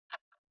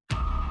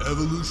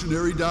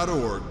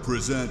Evolutionary.org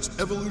presents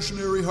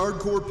Evolutionary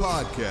Hardcore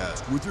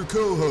Podcast with your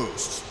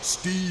co-hosts,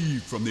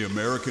 Steve from the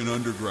American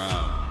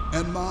Underground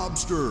and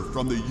Mobster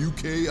from the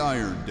UK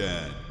Iron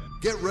Den.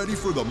 Get ready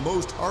for the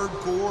most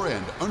hardcore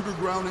and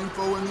underground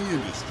info in the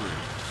industry.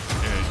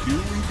 And here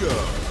we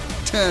go.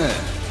 10,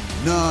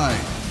 9,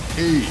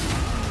 8,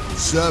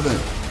 7,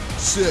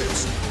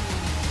 6.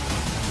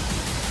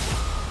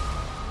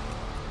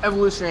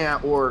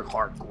 Evolutionary.org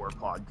Hardcore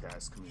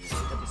Podcast Community,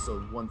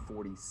 episode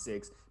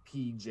 146.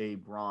 PJ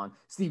Braun,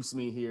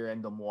 Stevesmi here,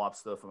 and Da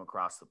Mobster from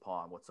across the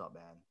pond. What's up,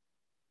 man?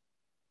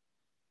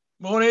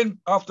 Morning,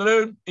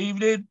 afternoon,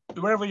 evening,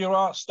 wherever you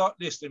are, start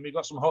listening. We've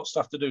got some hot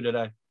stuff to do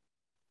today.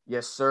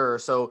 Yes, sir.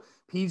 So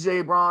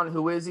PJ Braun,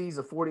 who is he? He's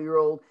a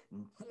 40-year-old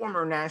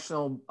former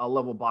national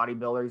level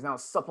bodybuilder. He's now a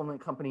supplement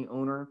company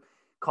owner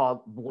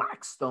called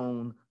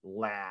Blackstone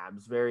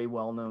Labs. Very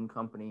well-known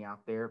company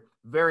out there.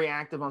 Very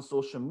active on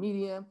social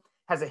media.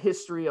 Has a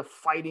history of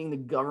fighting the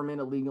government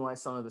to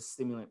legalize some of the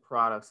stimulant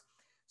products.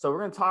 So we're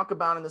going to talk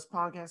about in this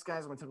podcast,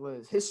 guys, we're going to talk about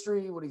his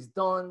history, what he's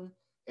done,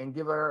 and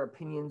give our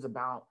opinions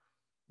about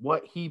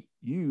what he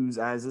used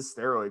as his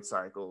steroid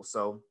cycle.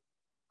 So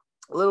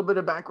a little bit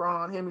of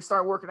background on him. He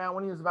started working out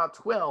when he was about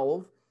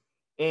 12,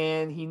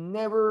 and he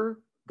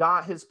never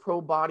got his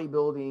pro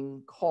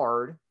bodybuilding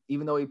card,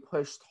 even though he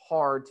pushed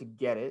hard to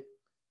get it.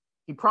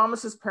 He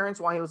promised his parents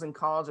while he was in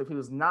college, if he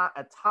was not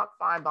a top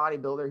 5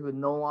 bodybuilder, he would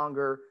no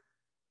longer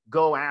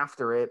go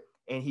after it,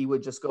 and he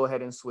would just go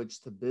ahead and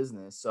switch to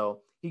business. So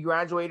he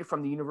graduated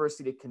from the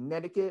University of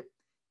Connecticut,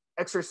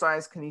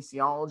 exercise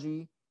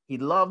kinesiology. He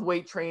loved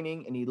weight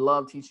training and he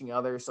loved teaching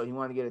others. So he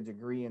wanted to get a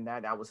degree in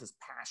that. That was his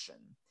passion.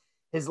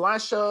 His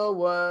last show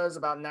was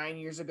about 9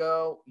 years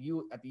ago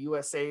at the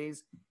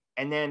USA's.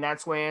 And then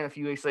that's when a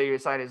few weeks later, he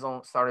decided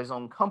to start his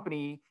own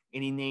company,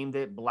 and he named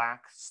it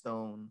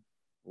Blackstone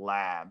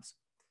Labs.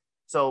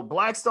 So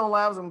Blackstone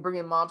Labs, I'm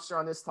bringing Mobster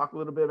on this, talk a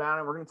little bit about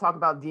it. We're going to talk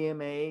about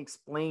DMAA,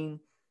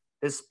 explain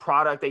this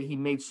product that he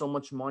made so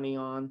much money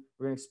on.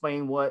 We're going to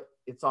explain what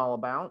it's all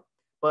about.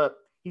 But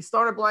he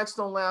started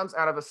Blackstone Labs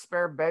out of a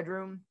spare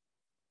bedroom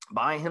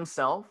by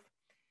himself.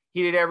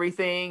 He did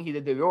everything. He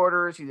did the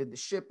orders. He did the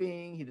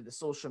shipping. He did the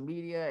social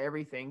media,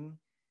 everything.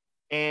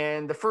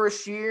 And the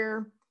first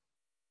year,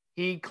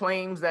 he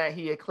claims that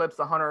he eclipsed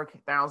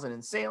 100,000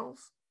 in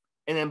sales.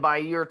 And then by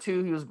year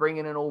 2, he was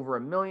bringing in over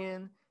 $1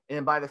 million. And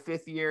then by the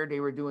 5th year, they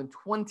were doing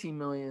 $20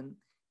 million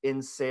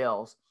in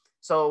sales.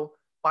 So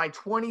by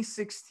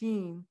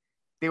 2016,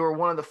 they were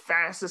one of the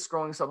fastest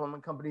growing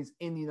supplement companies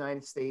in the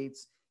United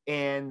States.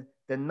 And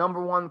the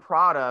number one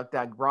product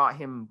that brought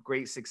him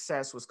great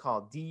success was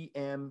called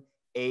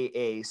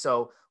DMAA.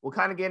 So we'll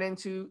kind of get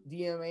into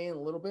DMAA in a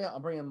little bit.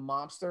 I'll bring in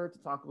Mobster to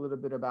talk a little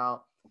bit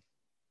about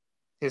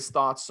his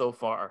thoughts so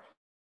far.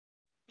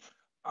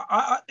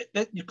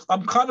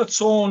 I'm kind of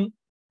torn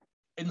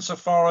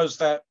insofar as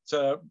that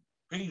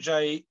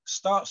PJ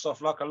starts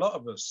off like a lot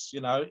of us, you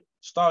know,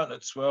 starting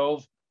at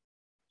 12.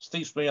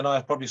 Stevesmi and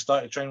I probably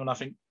started training, I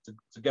think,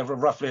 together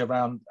roughly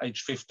around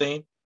age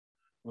 15,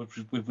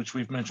 which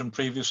we've mentioned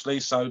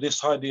previously. So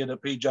this idea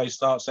that PJ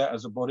starts out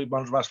as a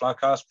bodybuilder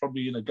like us,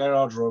 probably in a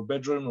garage or a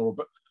bedroom or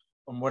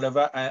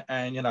whatever,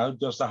 and you know,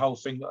 does the whole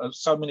thing.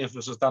 So many of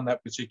us have done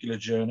that particular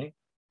journey.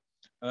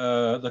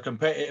 The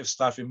competitive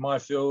stuff in my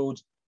field,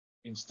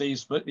 in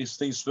Steve's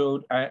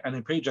field, and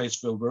in PJ's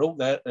field, we're all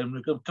there and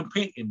we're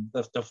competing.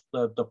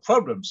 The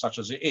problem, such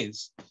as it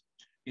is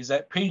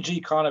that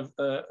PG kind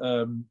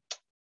of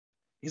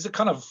he's a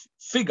kind of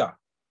figure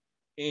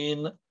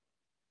in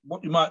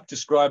what you might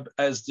describe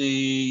as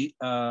the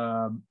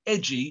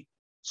edgy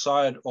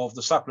side of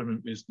the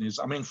supplement business.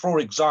 I mean, for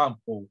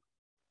example,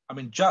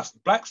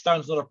 just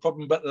Blackstone's not a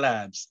problem, but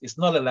Labs. It's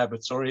not a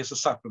laboratory, it's a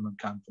supplement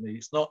company.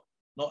 It's not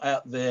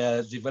out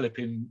there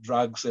developing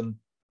drugs and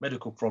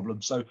medical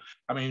problems. So,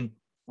 I mean,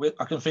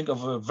 I can think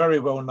of a very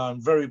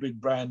well-known, very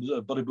big brand,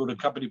 a bodybuilding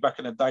company back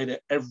in the day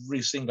that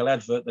every single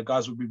advert, the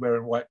guys would be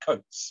wearing white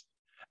coats.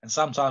 And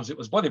sometimes it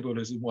was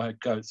bodybuilders in white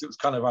coats. It was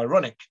kind of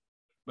ironic.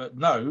 But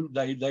no,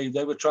 they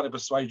were trying to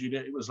persuade you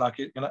that it was like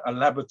a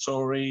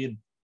laboratory and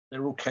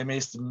they're all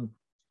chemists and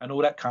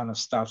all that kind of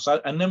stuff.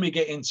 So, and then we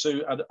get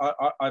into,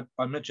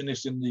 I mentioned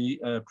this in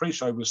the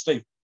pre-show with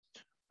Steve.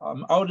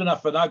 I'm old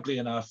enough and ugly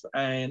enough,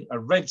 and I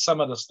read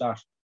some of the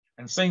stuff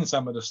and seen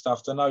some of the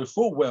stuff to know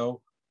full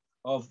well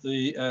of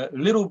the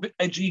little bit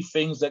edgy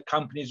things that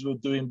companies were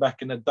doing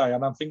back in the day.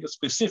 And I'm thinking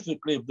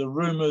specifically of the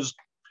rumors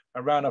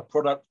around a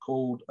product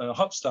called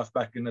Hot Stuff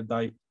back in the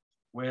day,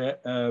 where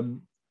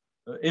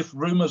if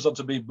rumors are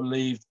to be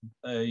believed,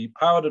 a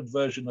powdered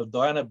version of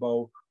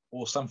Dianabol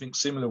or something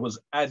similar was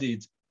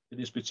added to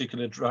this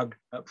particular drug,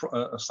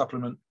 a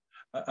supplement,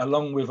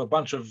 along with a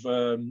bunch of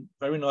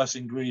very nice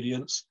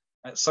ingredients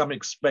at some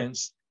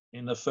expense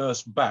in the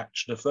first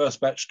batch. The first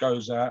batch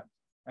goes out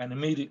and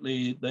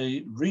immediately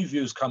the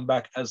reviews come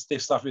back as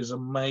this stuff is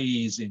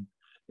amazing.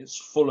 It's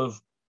full of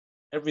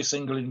every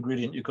single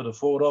ingredient you could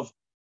afford of,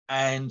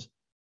 and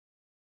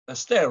a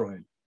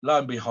steroid. Lo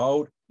and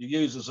behold, the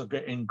users are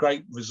getting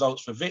great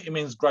results for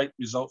vitamins, great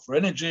result for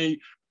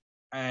energy,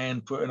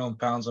 and putting on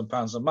pounds and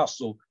pounds of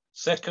muscle.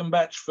 Second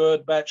batch,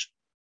 third batch,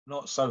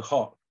 not so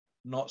hot,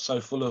 not so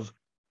full of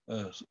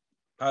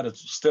powdered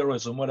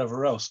steroids and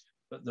whatever else.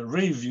 But the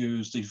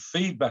reviews, the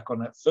feedback on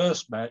that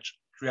first batch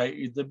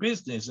created the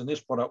business. And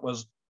this product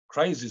was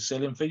crazy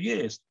selling for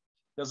years.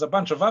 There's a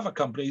bunch of other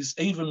companies,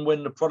 even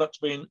when the product's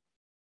been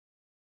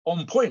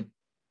on point,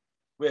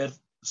 where as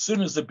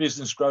soon as the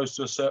business grows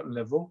to a certain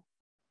level,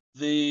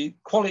 the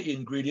quality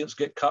ingredients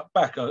get cut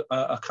back.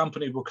 A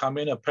company will come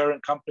in, a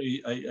parent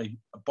company,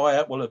 a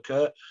buyout will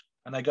occur,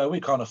 and they go,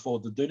 we can't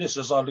afford to do this.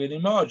 There's hardly any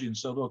margin.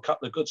 So they'll cut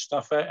the good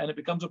stuff out and it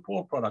becomes a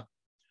poor product.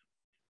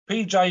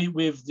 PJ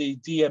with the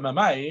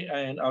DMAA,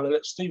 and I'll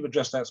let Steve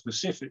address that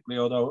specifically,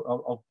 although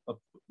I'll put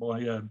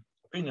my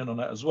opinion on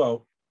that as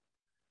well,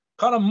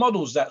 kind of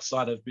models that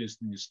side of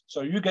business.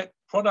 So you get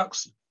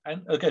products,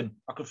 and again,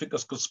 I can think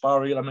of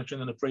Caspari, I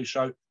mentioned in the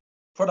pre-show,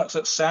 products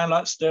that sound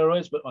like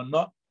steroids but are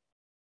not.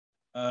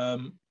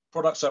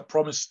 Products that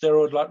promise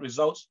steroid-like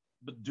results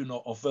but do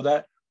not offer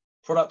that.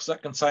 Products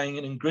that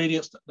contain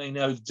ingredients that they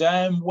know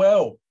damn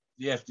well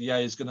the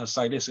FDA is going to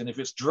say, listen, if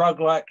it's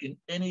drug-like in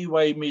any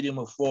way, medium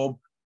or form,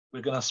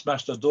 we're going to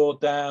smash the door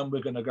down,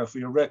 we're going to go for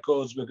your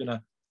records, we're going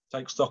to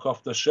take stock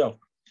off the shelf.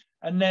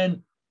 And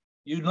then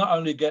you not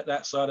only get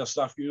that side of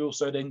stuff, you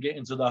also then get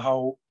into the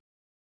whole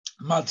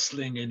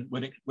mudslinging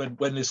when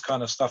this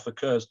kind of stuff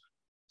occurs.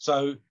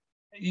 So,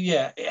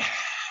 yeah,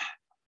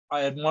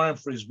 I admire him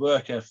for his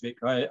work ethic.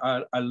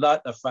 I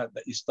like the fact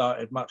that he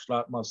started much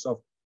like myself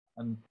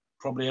and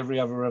probably every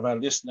other of our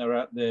listener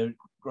out there,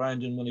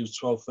 grinding when he was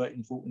 12,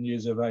 13, 14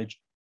 years of age.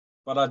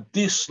 But I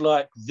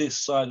dislike this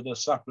side of the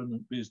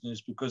supplement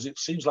business because it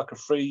seems like a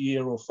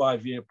 3-year or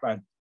 5-year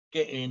plan.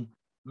 Get in,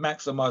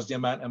 maximize the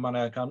amount of money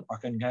I can,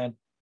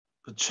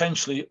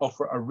 potentially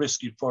offer a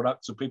risky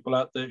product to people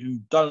out there who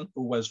don't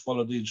always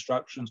follow the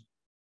instructions,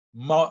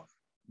 might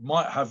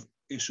have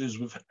issues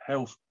with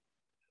health,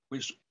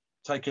 which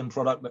taking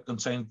product that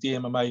contains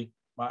DMAA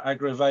might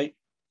aggravate.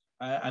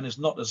 And it's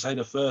not to say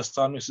the first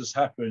time this has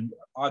happened.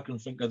 I can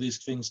think of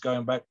these things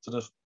going back to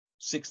the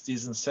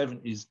 60s and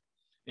 70s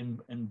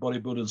in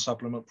bodybuilding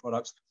supplement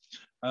products.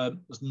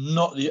 It's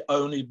not the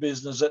only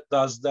business that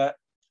does that.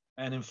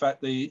 And in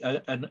fact, the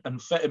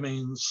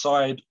amphetamine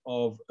side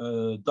of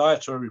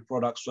dietary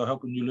products for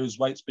helping you lose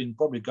weight has been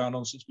probably going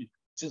on since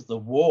the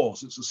war,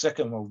 since the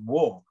Second World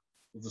War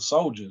with the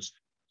soldiers.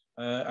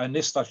 And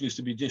this stuff used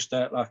to be dished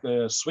out like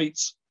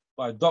sweets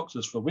by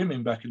doctors for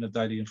women back in the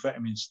day, the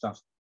amphetamine stuff.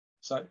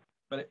 So,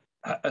 but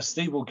as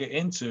Steve will get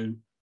into,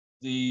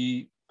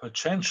 the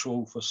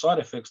potential for side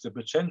effects, the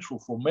potential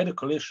for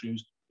medical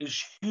issues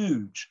is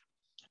huge.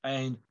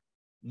 And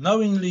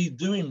knowingly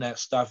doing that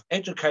stuff,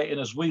 educating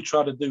as we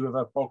try to do with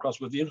our podcast,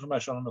 with the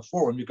information on the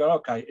forum, you go,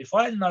 okay, if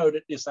I know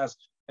that this has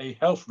a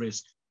health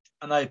risk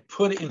and I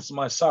put it into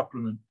my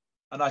supplement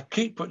and I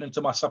keep putting it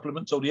into my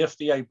supplement until the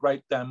FDA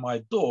break down my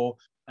door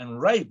and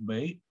raid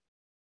me,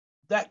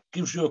 that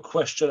gives you a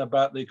question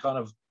about the kind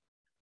of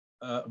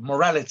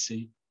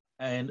morality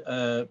and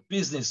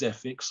business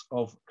ethics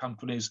of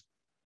companies,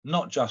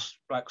 not just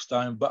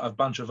Blackstone, but a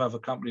bunch of other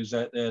companies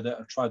out there that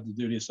have tried to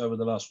do this over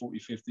the last 40,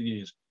 50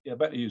 years. Yeah,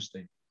 back to you,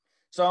 Steve.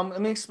 So let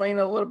me explain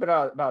a little bit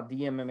about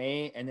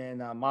DMAA, and then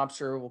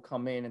Mobster will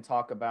come in and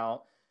talk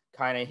about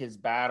kind of his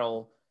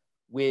battle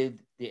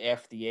with the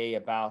FDA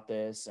about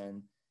this,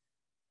 and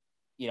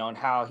and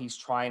how he's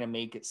trying to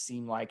make it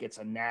seem like it's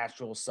a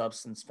natural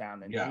substance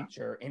found in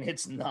nature, and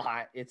it's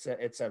not. It's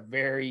a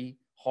very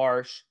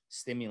harsh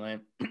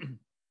stimulant.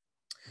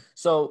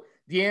 So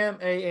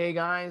DMAA,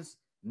 guys,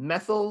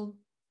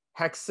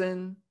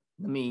 methylhexanamine,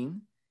 and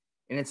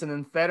it's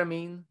an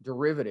amphetamine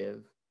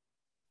derivative.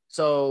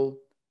 So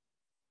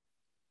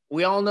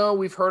we all know,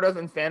 we've heard of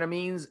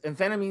amphetamines.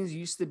 Amphetamines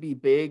used to be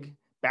big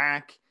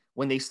back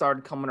when they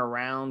started coming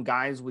around.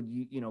 Guys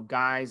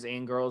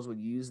and girls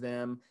would use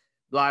them.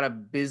 A lot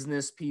of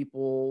business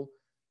people.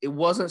 It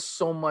wasn't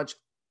so much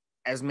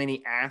as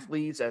many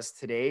athletes as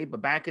today,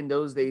 but back in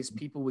those days,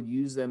 people would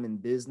use them in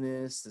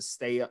business to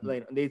stay up.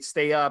 Like, they'd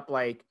stay up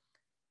like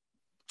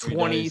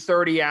 20,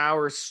 30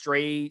 hours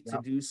straight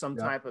to do some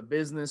type of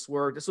business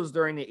work. This was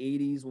during the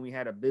 80s when we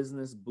had a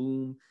business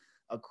boom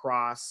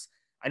across.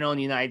 I know in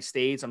the United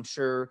States, I'm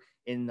sure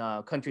in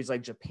countries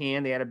like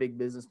Japan, they had a big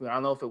business boom. I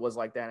don't know if it was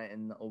like that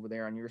over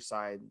there on your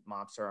side,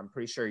 Mobster. I'm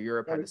pretty sure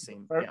Europe had the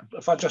same.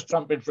 If I just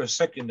jump in for a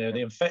second there,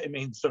 the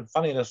amphetamine, so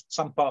funny enough,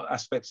 some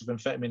aspects of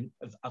amphetamine,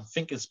 I'm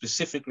thinking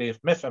specifically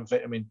if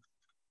methamphetamine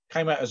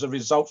came out as a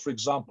result, for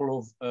example,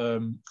 of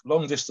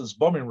long distance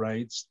bombing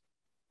raids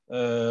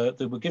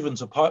that were given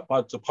to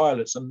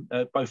pilots, and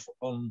both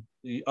on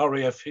the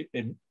RAF here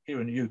in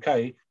the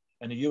UK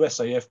and the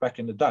USAF back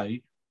in the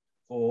day,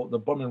 for the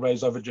bombing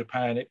raids over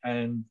Japan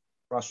and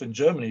Russia and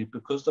Germany,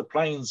 because the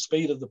plane,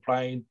 speed of the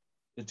plane,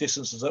 the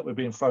distances that were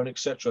being flown,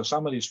 etc.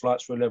 Some of these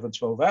flights were 11,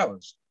 12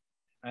 hours.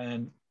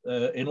 And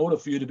in order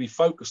for you to be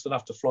focused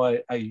enough to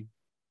fly a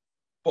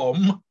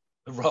bomb,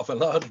 a rather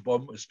large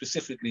bomb,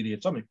 specifically the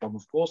atomic bomb,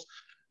 of course,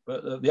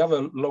 but the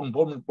other long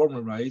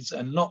bombing raids,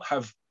 and not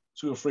have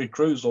 2 or 3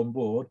 crews on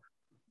board,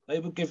 they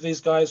would give these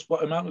guys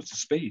what amounted to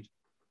speed.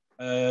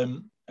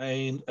 And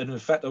in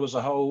fact,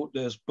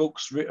 there's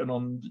books written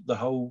on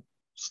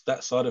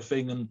that side of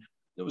thing. And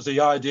it was the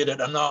idea that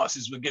the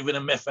Nazis were giving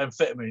them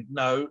methamphetamine.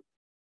 No,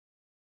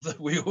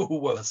 we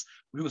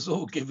was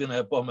all giving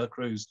our bomber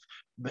crews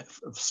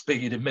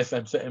speed and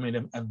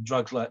methamphetamine and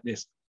drugs like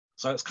this.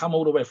 So it's come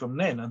all the way from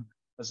then. And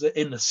as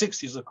in the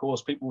 60s, of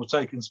course, people were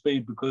taking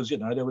speed because, they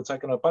were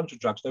taking a bunch of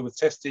drugs. They were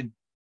testing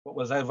what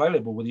was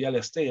available with the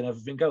LSD and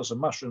everything else, and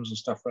mushrooms and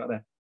stuff like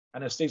that.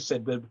 And as Steve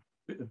said,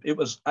 it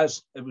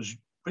was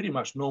pretty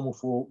much normal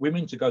for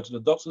women to go to the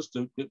doctors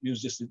to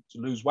use this to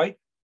lose weight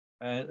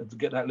and to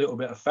get that little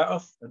bit of fat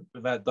off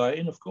without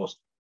dieting, of course.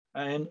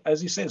 And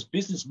as he says,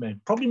 businessmen,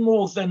 probably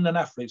more than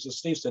athletes, as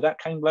Steve said, that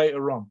came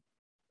later on.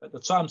 At the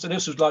time, so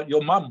this was like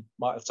your mum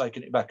might have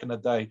taken it back in the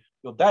day.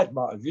 Your dad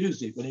might have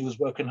used it when he was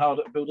working hard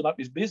at building up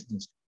his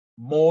business,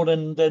 more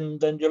than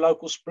your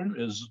local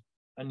sprinters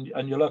and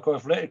your local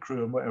athletic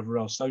crew and whatever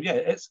else. So yeah,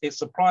 it's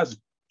surprising.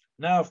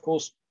 Now, of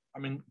course, I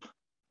mean,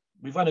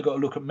 we've only got to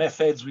look at meth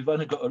heads. We've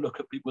only got to look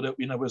at people that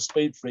were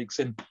speed freaks,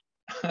 and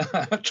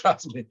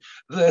trust me,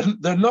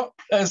 they're not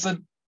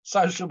pleasant,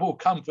 sociable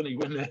company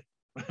when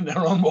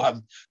they're on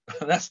one.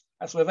 That's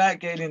without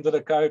getting into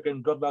the coke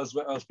and God knows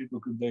what else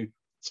people can do.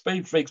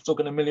 Speed freaks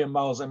talking a million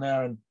miles an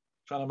hour and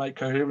trying to make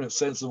coherent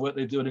sense of what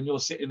they're doing, and you're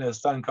sitting there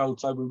stone cold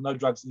sober with no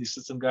drugs in your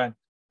system going,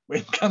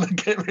 we're going to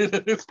get rid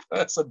of this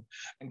person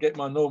and get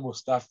my normal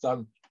stuff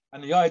done.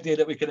 And the idea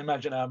that we can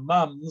imagine our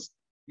mums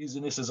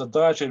using this as a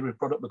dietary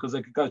product because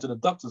they could go to the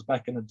doctors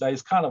back in the day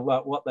is kind of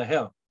like, what the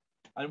hell?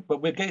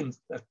 But we're getting,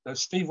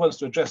 as Steve wants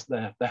to address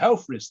the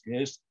health risk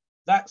is,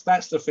 that's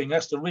the thing.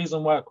 That's the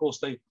reason why, of course,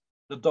 the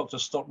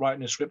doctors stopped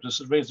writing the scripts. It's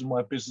the reason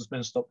why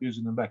businessmen stopped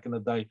using them back in the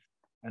day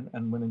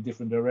and went in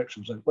different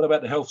directions. What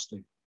about the health,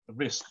 Steve? The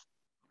risk?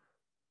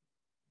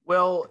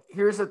 Well,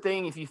 here's the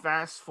thing. If you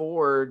fast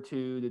forward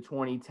to the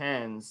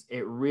 2010s,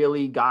 it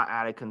really got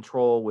out of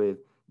control with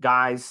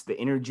guys, the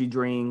energy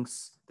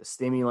drinks, the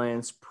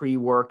stimulants,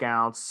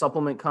 pre-workouts.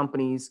 Supplement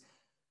companies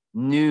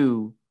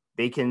knew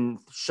they can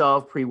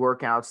shove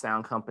pre-workouts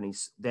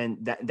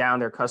down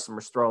their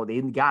customers' throat.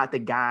 They got the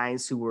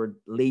guys who were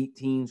late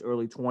teens,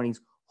 early 20s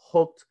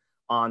hooked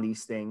on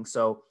these things.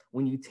 So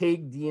when you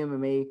take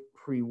DMAA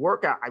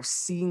pre-workout, I've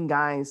seen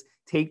guys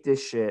take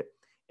this shit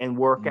and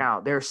work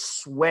out. They're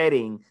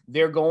sweating.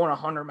 They're going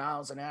 100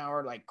 miles an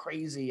hour like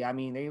crazy. I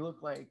mean, they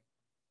look like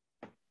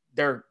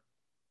they're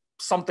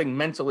something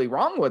mentally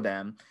wrong with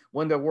them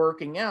when they're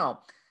working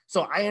out.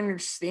 So I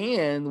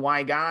understand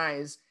why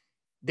guys,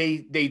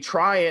 they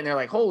try it and they're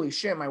like, holy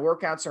shit, my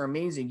workouts are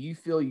amazing. You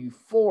feel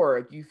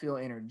euphoric. You feel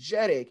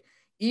energetic.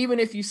 Even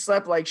if you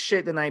slept like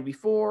shit the night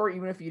before,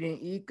 even if you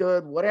didn't eat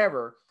good,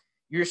 whatever,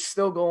 you're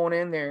still going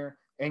in there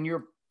and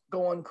you're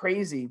going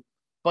crazy.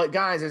 But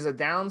guys, there's a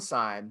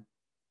downside.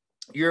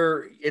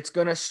 It's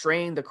going to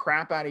strain the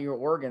crap out of your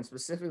organs,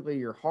 specifically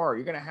your heart.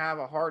 You're going to have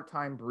a hard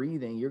time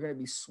breathing. You're going to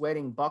be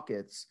sweating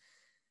buckets.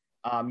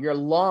 Your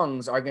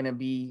lungs are going to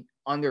be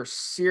under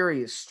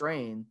serious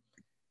strain.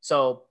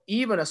 So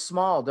even a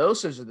small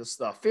dosage of this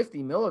stuff,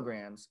 50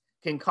 milligrams,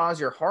 can cause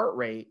your heart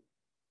rate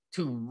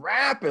to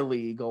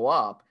rapidly go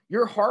up.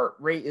 Your heart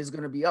rate is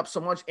going to be up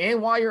so much.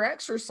 And while you're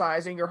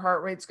exercising, your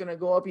heart rate's going to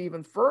go up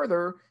even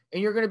further.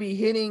 And you're going to be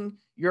hitting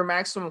your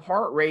maximum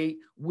heart rate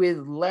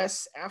with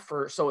less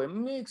effort. So it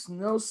makes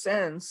no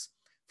sense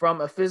from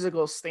a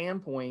physical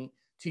standpoint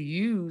to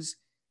use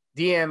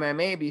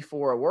DMAA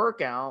before a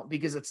workout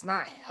because it's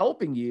not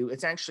helping you.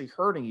 It's actually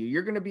hurting you.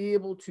 You're going to be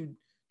able to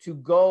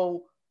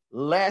go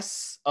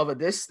less of a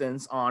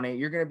distance on it.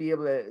 You're going to be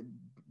able to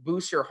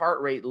boost your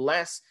heart rate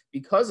less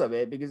because of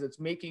it, because it's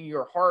making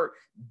your heart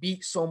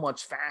beat so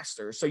much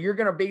faster. So you're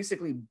going to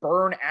basically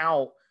burn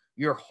out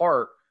your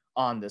heart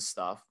on this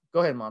stuff.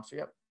 Go ahead, Mobster.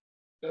 Yep.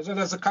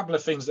 There's a couple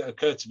of things that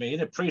occurred to me.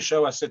 In the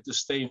pre-show, I said to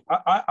Steve,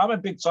 I'm a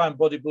big-time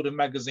bodybuilding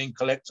magazine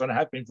collector, and I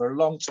have been for a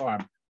long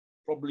time,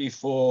 probably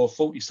for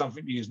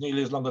 40-something years,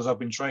 nearly as long as I've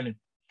been training.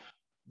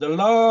 The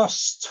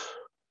last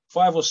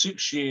 5 or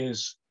 6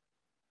 years,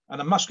 and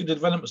the Muscular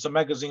Development is the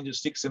magazine that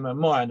sticks in my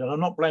mind, and I'm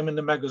not blaming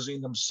the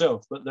magazine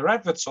themselves, but they're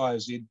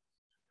advertising,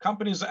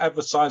 companies that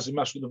advertise in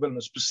muscular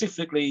development,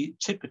 specifically,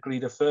 typically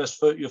the first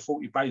 30 or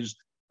 40 pages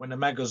when the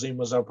magazine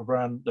was up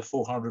around the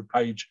 400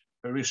 page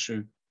per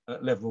issue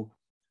level.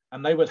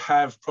 And they would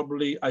have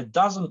probably a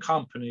dozen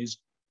companies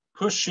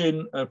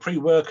pushing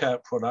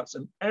pre-workout products,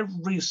 and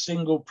every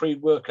single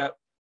pre-workout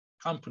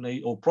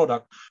company or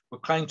product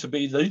would claim to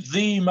be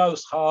the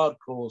most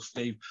hardcore,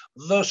 Steve,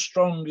 the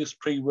strongest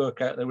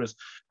pre-workout there is.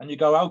 And you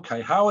go,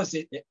 okay, how is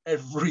it that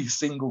every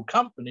single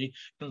company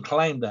can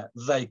claim that?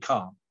 They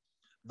can't.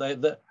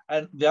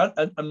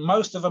 And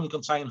most of them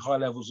contain high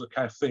levels of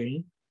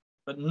caffeine,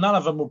 but none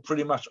of them will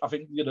pretty much, I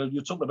think,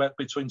 you're talking about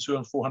between 200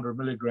 and 400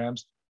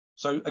 milligrams.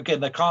 So again,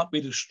 they can't be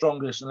the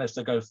strongest unless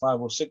they go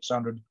 500 or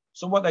 600.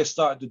 So what they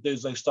started to do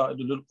is they started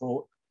to look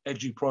for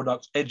edgy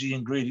products, edgy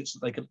ingredients that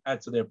they can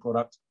add to their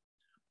product.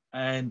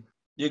 And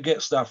you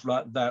get stuff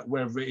like that,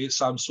 whether it's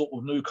some sort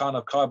of new kind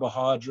of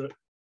carbohydrate,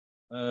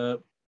 a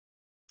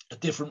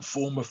different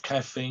form of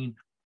caffeine,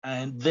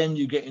 And then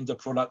you get into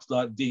products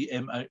like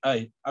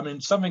DMAA. I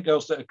mean, something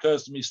else that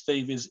occurs to me,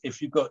 Steve, is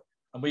if you've got,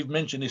 and we've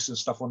mentioned this and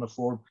stuff on the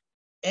forum,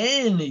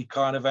 any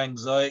kind of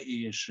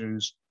anxiety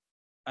issues,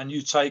 and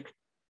you take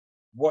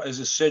what is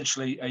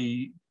essentially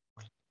a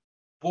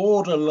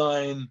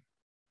borderline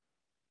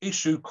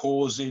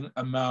issue-causing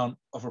amount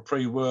of a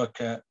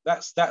pre-workout,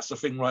 that's the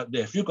thing right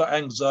there. If you've got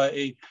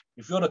anxiety,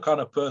 if you're the kind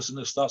of person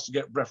that starts to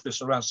get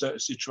breathless around certain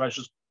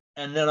situations,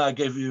 and then I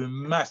give you a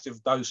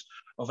massive dose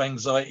of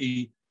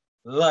anxiety,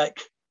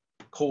 like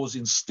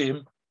causing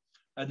stim.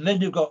 And then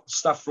you've got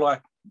stuff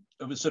like,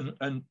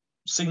 and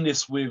seen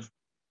this with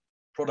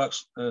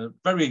products,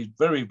 very,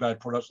 very bad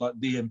products like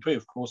DMP,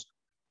 of course,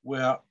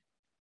 where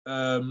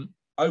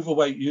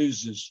overweight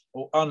users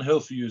or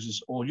unhealthy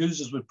users or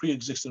users with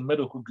pre-existing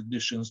medical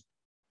conditions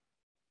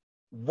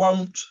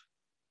won't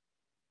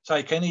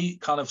take any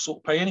kind of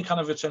pay any kind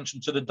of attention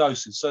to the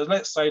doses. So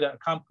let's say that a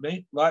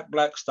company like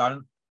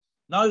Blackstone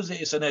knows that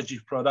it's an edgy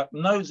product,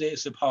 knows that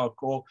it's a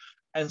hardcore,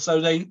 and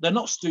so they're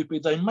not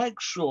stupid. They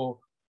make sure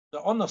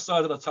that on the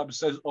side of the tub it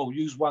says, oh,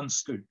 use 1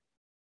 scoop,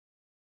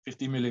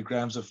 50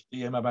 milligrams of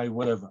DMAA,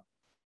 whatever.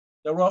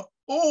 There are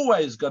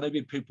always going to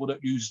be people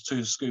that use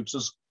 2 scoops.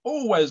 There's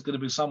always going to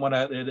be someone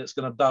out there that's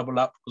going to double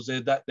up because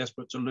they're that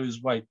desperate to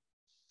lose weight.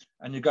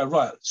 And you go,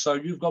 right, so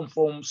you've gone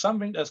from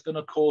something that's going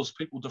to cause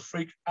people to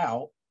freak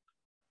out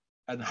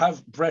and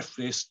have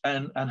breathless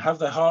and have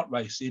their heart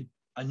racing,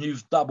 and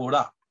you've doubled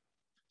up.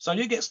 So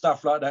you get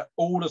stuff like that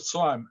all the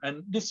time.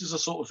 And this is the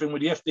sort of thing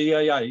with the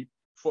FDA,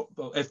 for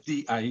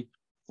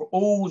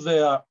all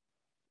their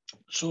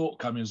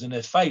shortcomings and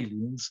their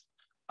failings,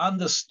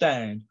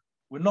 understand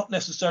we're not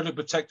necessarily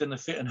protecting the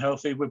fit and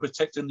healthy, we're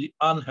protecting the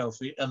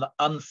unhealthy and the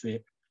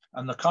unfit,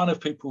 and the kind of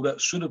people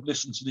that should have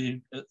listened to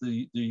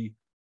the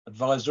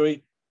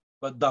advisory,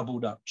 but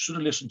doubled up, should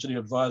have listened to the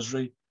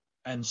advisory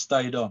and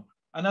stayed on.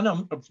 And I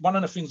know one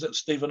of the things that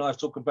Steve and I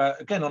talk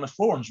about, again, on the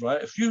forums,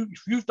 right? If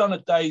you've done a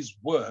day's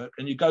work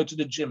and you go to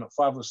the gym at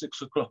 5 or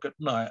 6 o'clock at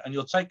night and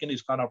you're taking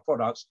these kind of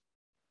products,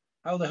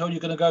 how the hell are you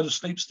going to go to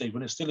sleep, Steve,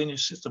 when it's still in your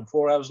system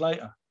 4 hours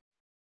later?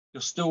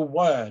 You're still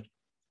wired.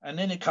 And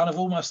then it kind of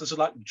almost is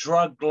like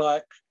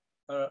drug-like,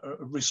 I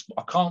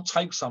can't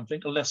take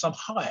something unless I'm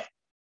high.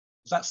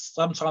 That's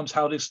sometimes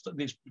how this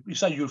you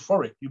say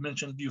euphoric, you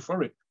mentioned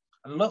euphoric.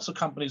 And lots of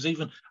companies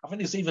even, I think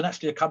there's even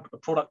actually a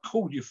product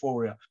called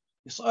Euphoria.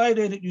 This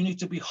idea that you need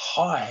to be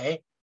high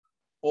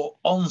or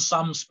on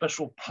some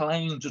special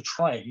plane to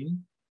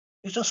train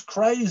is just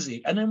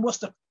crazy. And then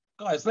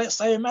guys, let's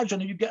say, imagine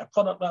that you get a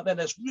product like that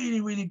that's really,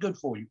 really good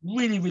for you,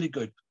 really, really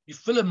good. You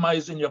feel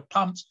amazing, you're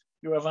pumped,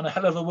 you're having a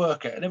hell of a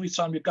workout, and every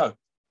time you go,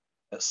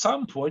 at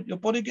some point, your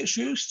body gets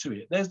used to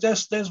it.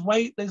 There's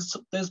weight,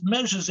 there's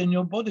measures in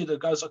your body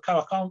that goes, okay,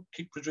 I can't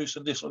keep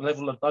producing this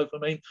level of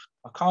dopamine,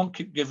 I can't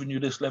keep giving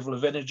you this level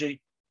of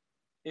energy.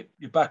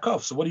 You back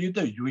off. So what do?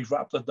 You either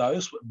up the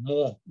dose with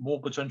more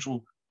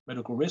potential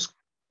medical risk,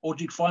 or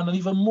do you find an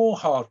even more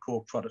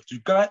hardcore product? You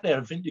go out there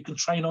and think you can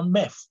train on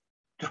meth.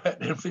 Go out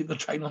there and think you can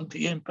train on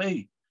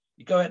DMP.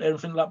 You go out there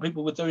and think like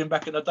people were doing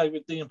back in the day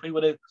with DMP,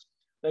 where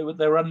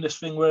they run this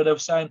thing where they were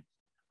saying,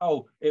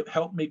 oh, it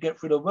helped me get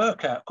through the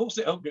workout. Of course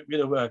it helped get through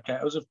the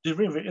workout. It was a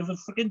derivative of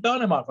freaking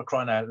dynamite, for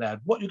crying out loud.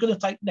 What are you going to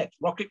take next?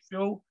 Rocket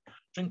fuel?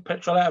 Drink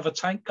petrol out of a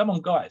tank? Come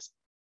on, guys.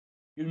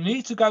 You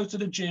need to go to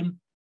the gym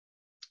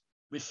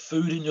with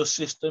food in your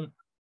system.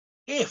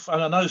 And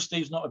I know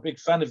Steve's not a big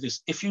fan of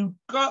this, if you've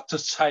got to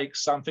take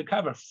something,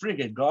 have a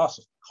frigging glass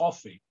of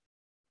coffee.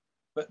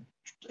 But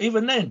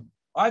even then,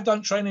 I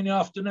don't train in the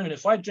afternoon.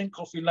 If I drink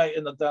coffee late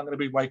in the day, I'm going to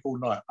be awake all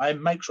night. I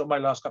make sure my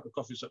last cup of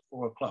coffee is at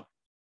 4 o'clock.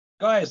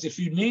 Guys, if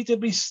you need to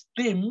be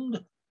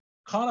stimmed,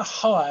 kind of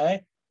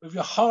high, with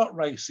your heart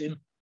racing,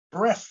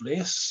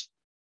 breathless,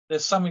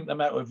 there's something the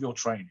matter with your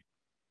training.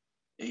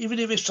 Even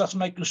if it's just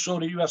making sure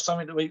that you have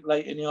something to eat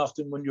late in the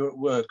afternoon when you're at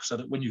work, so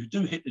that when you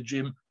do hit the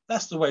gym,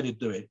 that's the way to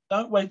do it.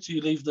 Don't wait till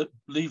you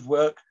leave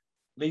work,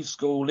 leave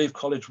school, leave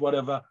college,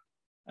 whatever,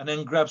 and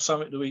then grab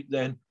something to eat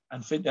then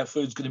and think that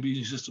food's going to be in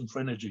your system for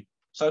energy.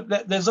 So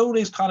there's all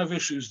these kind of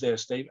issues there,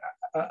 Steve.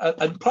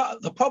 And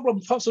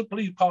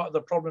possibly part of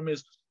the problem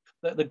is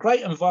that the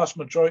great and vast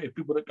majority of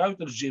people that go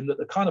to the gym, that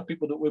the kind of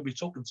people that we'll be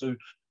talking to,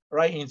 are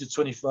 18 to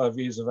 25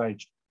 years of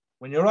age.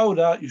 When you're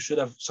older, you should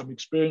have some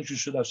experience, you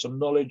should have some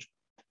knowledge,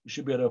 you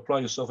should be able to apply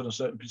yourself in a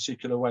certain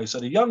particular way. So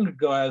the younger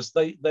guys,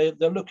 they're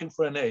looking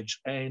for an edge,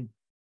 and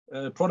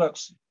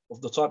products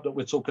of the type that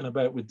we're talking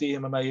about with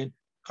DMAA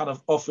kind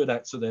of offer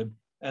that to them.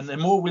 And they're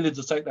more willing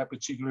to take that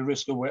particular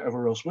risk or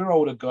whatever else. We're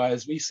older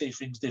guys, we see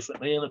things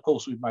differently. And of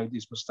course, we've made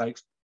these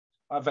mistakes.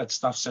 I've had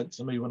stuff sent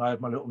to me when I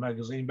had my little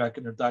magazine back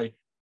in the day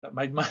that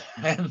made my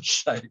hand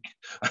shake.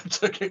 I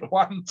took it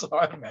one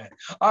time, man.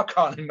 I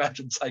can't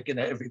imagine taking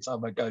it every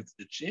time I go to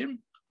the gym.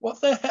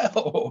 What the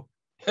hell?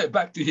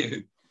 Back to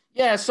you.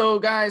 Yeah, so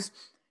guys,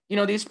 you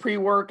know, these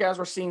pre-workouts,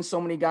 we're seeing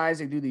so many guys,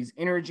 they do these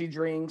energy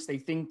drinks, they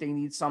think they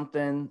need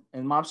something,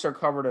 and Mobster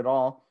covered it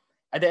all.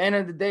 At the end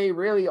of the day,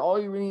 really, all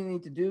you really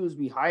need to do is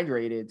be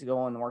hydrated to go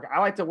on the workout. I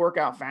like to work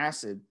out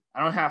fasted.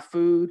 I don't have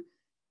food.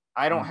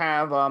 I don't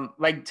have,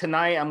 like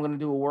tonight, I'm going to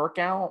do a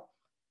workout.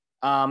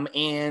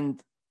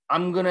 And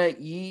I'm going to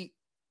eat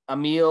a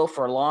meal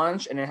for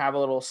lunch and then have a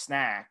little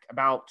snack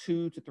about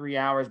 2 to 3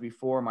 hours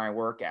before my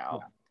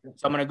workout. Yeah.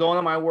 So I'm going to go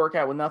into my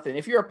workout with nothing.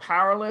 If you're a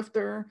power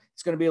lifter,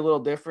 it's going to be a little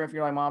different. If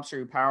you're like Mobster,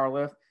 you power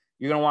lift,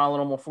 you're going to want a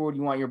little more food.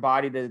 You want your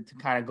body to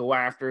kind of go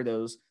after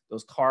those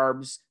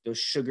carbs, those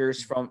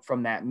sugars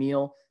from that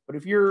meal. But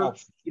if you're,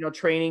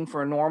 training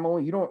for a normal,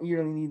 you don't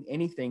need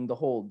anything the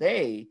whole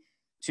day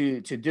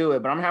to do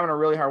it. But I'm having a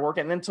really hard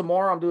workout. And then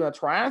tomorrow I'm doing a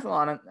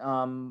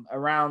triathlon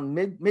around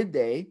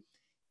midday.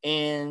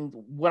 And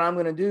what I'm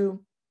going to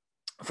do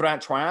for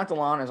that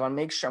triathlon is I'm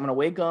going to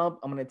wake up.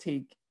 I'm going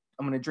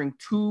to drink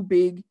 2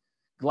 big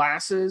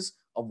glasses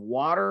of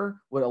water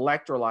with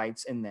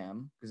electrolytes in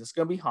them because it's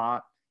going to be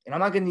hot. And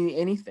I'm not going to eat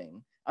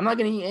anything.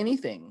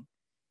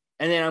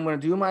 And then I'm going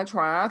to do my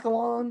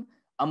triathlon.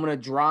 I'm going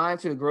to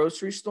drive to the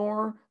grocery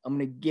store. I'm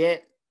going to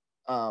get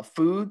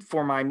food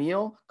for my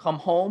meal, come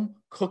home,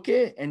 cook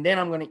it, and then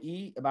I'm going to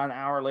eat about an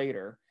hour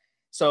later.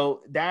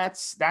 So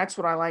that's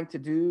what I like to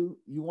do.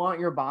 You want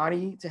your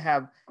body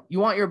to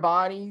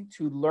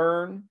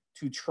learn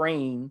to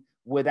train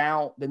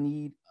without the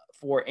need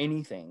for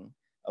anything.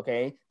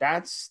 Okay.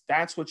 That's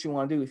what you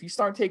want to do. If you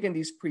start taking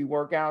these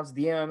pre-workouts,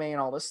 DMAA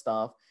and all this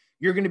stuff,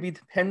 you're going to be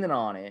dependent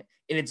on it.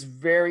 And it's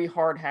very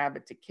hard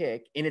habit to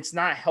kick. And it's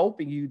not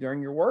helping you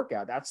during your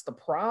workout. That's the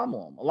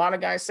problem. A lot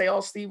of guys say,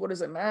 oh, Steve, what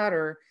does it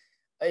matter?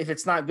 If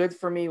it's not good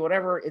for me,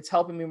 whatever, it's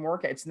helping me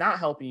work out. It's not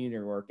helping you in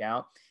your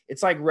workout.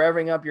 It's like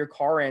revving up your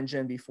car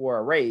engine before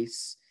a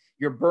race.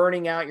 You're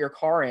burning out your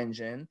car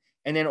engine.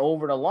 And then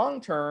over the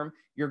long term,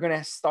 you're going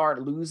to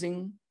start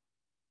losing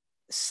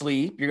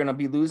sleep. You're going to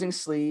be losing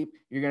sleep.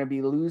 You're going to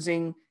be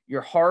losing,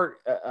 your heart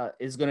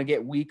is going to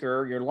get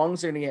weaker. Your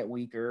lungs are going to get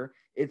weaker.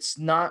 It's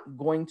not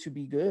going to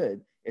be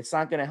good. It's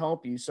not going to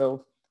help you.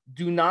 So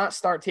do not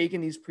start taking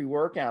these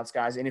pre-workouts,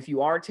 guys. And if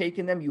you are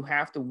taking them, you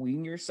have to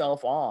wean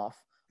yourself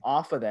off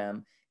of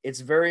them. It's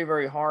very,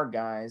 very hard,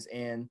 guys.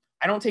 And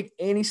I don't take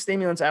any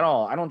stimulants at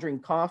all. I don't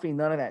drink coffee,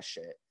 none of that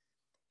shit.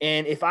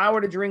 And if I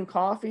were to drink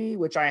coffee,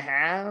 which I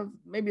have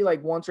maybe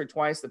like once or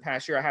twice the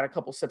past year, I had a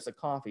couple sips of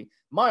coffee.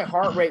 My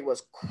heart rate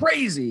was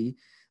crazy.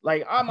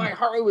 Like my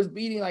heart rate was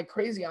beating like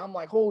crazy. I'm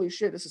like, holy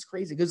shit, this is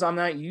crazy because I'm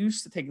not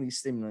used to taking these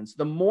stimulants.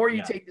 The more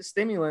you take the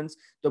stimulants,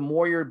 the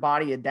more your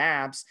body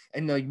adapts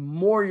and the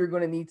more you're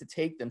going to need to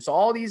take them. So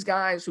all these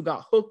guys who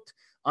got hooked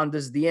on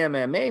this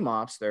DMAA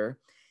Mobster,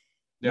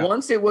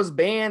 once it was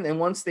banned and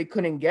once they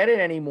couldn't get it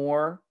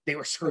anymore, they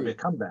were screwed.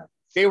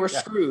 They were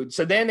screwed.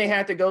 So then they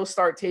had to go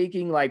start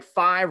taking like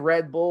 5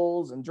 Red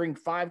Bulls and drink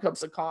 5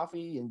 cups of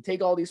coffee and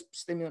take all these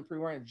stimulant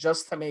pre-workouts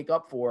just to make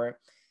up for it.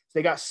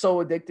 They got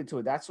so addicted to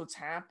it. That's what's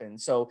happened.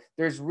 So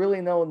there's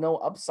really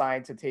no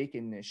upside to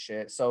taking this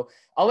shit. So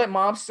I'll let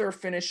Mobster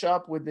finish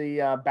up with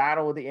the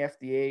battle with the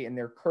FDA and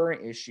their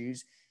current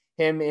issues.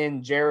 Him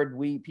and Jared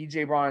Wheat,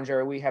 PJ Braun and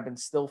Jared Wheat have been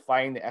still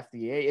fighting the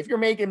FDA. If you're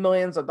making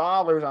millions of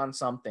dollars on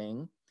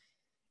something,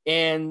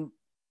 and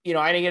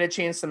I didn't get a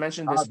chance to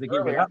mention this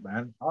earlier. Give it up,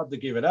 man. Hard to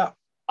give it up.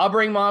 I'll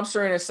bring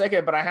Mobster in a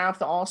second, but I have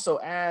to also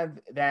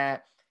add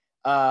that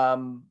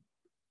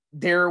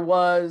there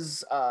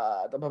was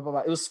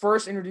it was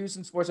first introduced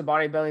in sports and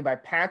bodybuilding by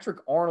Patrick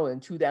Arnold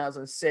in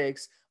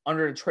 2006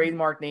 under the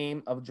trademark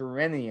name of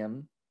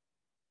Geranamine.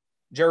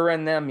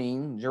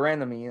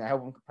 I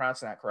hope I'm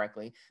pronouncing that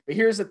correctly. But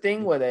here's the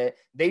thing with it.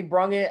 They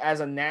brung it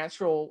as a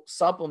natural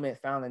supplement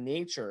found in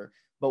nature,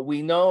 but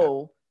we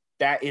know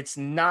that it's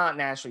not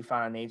naturally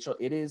found in nature.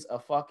 It is a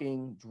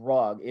fucking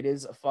drug. It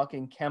is a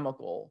fucking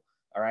chemical.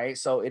 All right.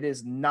 So it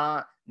is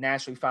not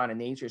naturally found in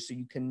nature. So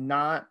you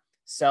cannot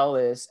sell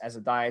this as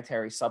a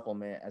dietary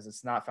supplement as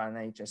it's not found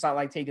in nature. It's not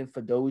like taking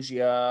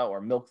Fedosia or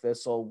milk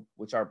thistle,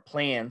 which are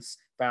plants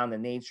found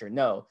in nature.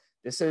 No,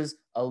 this is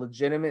a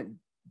legitimate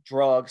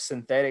drug,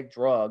 synthetic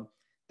drug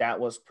that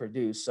was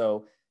produced.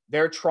 So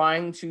they're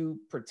trying to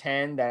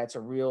pretend that it's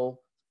a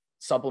real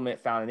supplement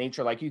found in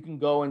nature. Like you can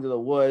go into the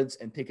woods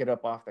and pick it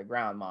up off the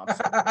ground, Mom.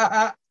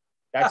 So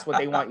that's what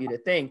they want you to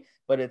think,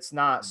 but it's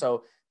not.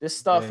 So this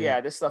stuff,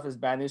 this stuff is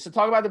bad news. So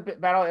talk about the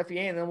battle of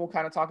FDA and then we'll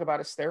kind of talk about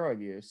his steroid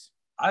use.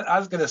 I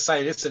was going to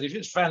say, listen, if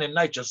it's found in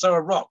nature, so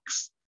are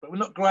rocks, but we're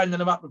not grinding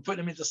them up and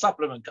putting them into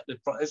supplement.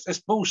 It's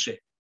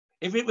bullshit.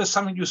 If it was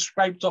something you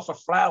scraped off a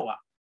flower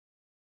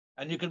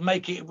and you could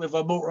make it with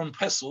a mortar and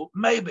pestle,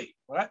 maybe,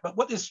 right? But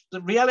what is the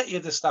reality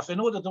of this stuff?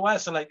 In order to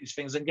isolate these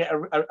things and get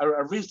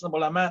a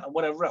reasonable amount of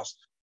whatever else,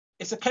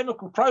 it's a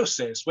chemical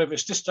process, whether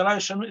it's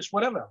distillation, it's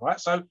whatever, right?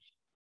 So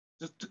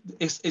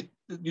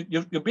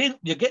you're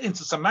getting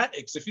into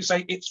semantics. If you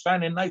say it's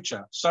found in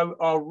nature, so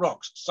are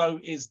rocks, so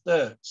is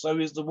dirt, so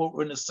is the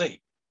water in the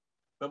sea.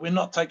 But we're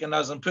not taking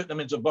those and putting them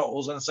into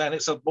bottles and saying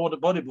it's a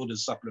bodybuilder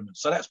supplement.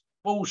 So that's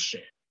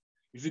bullshit.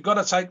 If you've got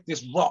to take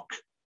this rock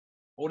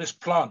or this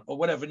plant or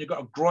whatever, and you've got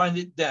to grind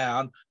it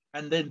down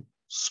and then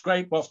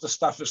scrape off the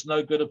stuff that's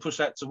no good and push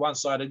that to one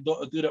side and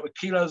do that with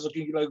kilos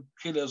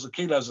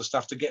of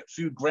stuff to get a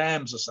few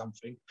grams or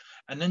something,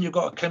 and then you've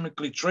got to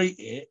chemically treat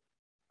it.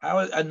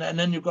 And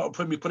then you've got to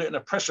probably put it in a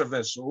pressure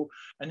vessel,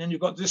 and then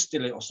you've got to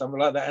distill it or something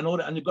like that, and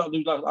you've got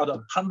to do like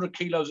 100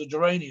 kilos of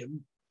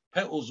geranium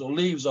petals or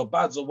leaves or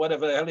buds or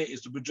whatever the hell it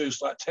is to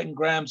produce like 10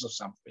 grams of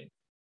something.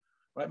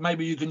 Right?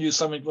 Maybe you can use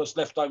something that's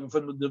left over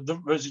from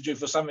the residue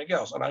for something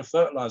else, I don't know,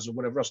 fertilizer or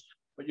whatever else,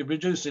 but you're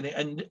producing it.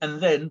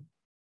 And then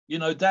you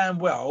know damn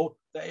well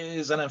that it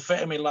is an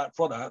amphetamine-like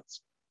product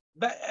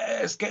that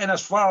is getting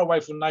as far away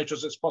from nature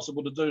as it's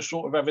possible to do,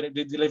 short of having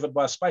it delivered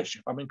by a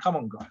spaceship. I mean, come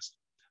on, guys.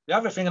 The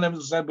other thing, and then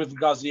said with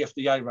regards to the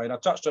FDA raid, I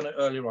touched on it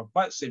earlier on,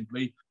 quite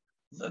simply,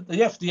 the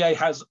FDA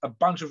has a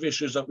bunch of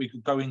issues that we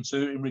could go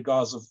into in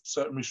regards of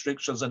certain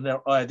restrictions and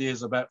their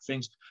ideas about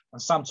things.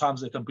 And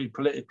sometimes they can be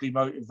politically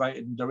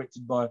motivated and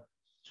directed by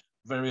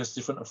various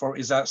different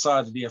authorities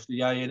outside of the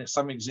FDA. And if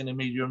something's in the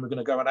media and we're going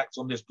to go and act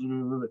on this,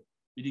 you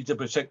need to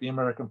protect the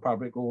American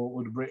public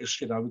or the British.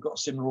 You know, we've got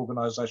a similar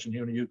organisation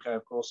here in the UK,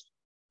 of course,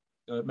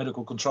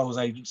 Medical Controls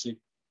Agency.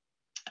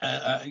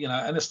 You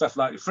know, and the stuff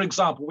like, for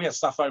example, we had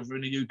stuff over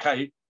in the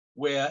UK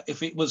where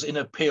if it was in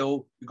a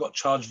pill, you got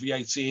charged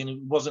VAT, and it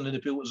wasn't in a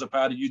pill, it was a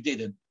powder, you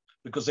didn't,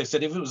 because they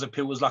said if it was a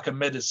pill, it was like a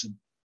medicine.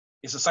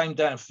 It's the same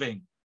damn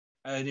thing,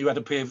 and you had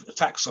to pay a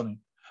tax on it.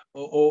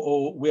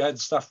 Or we had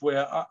stuff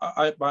where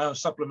my own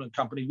supplement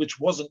company, which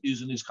wasn't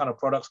using these kind of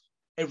products,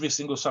 every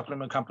single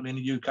supplement company in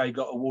the UK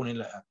got a warning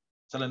letter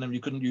telling them you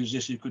couldn't use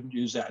this, you couldn't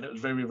use that, and it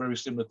was very, very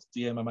similar to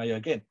DMAA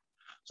again.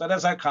 So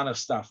there's that kind of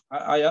stuff.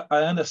 I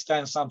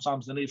understand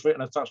sometimes the need for it,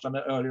 and I touched on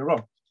it earlier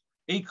on.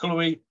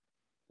 Equally,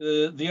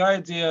 the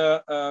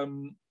idea,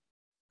 and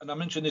I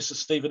mentioned this to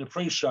Steve in the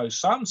pre-show,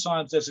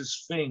 sometimes there's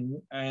this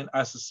thing, and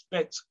I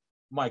suspect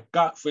my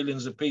gut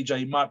feelings that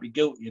PJ might be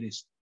guilty of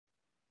this.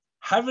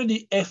 Having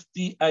the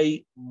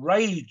FDA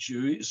raid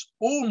you is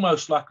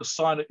almost like a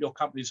sign that your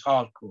company's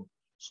hardcore.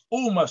 It's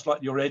almost like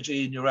you're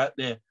edgy and you're out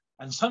there.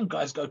 And some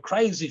guys go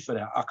crazy for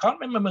that. I can't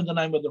remember the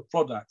name of the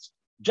product.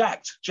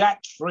 Jacked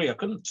Free. I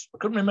couldn't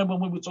remember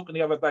when we were talking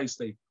the other day,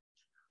 Steve.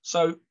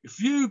 So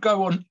if you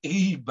go on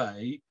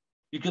eBay,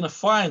 you're going to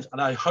find,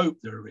 and I hope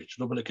they're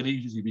original, but it can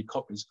easily be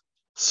copies,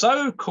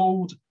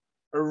 so-called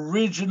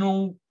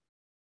original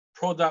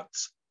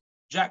products,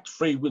 Jacked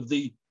Free, with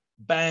the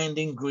banned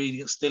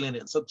ingredients still in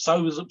it. So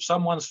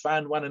someone's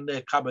found one in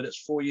their cupboard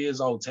that's 4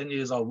 years old, 10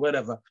 years old,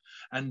 whatever,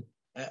 and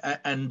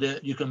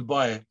you can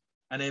buy it.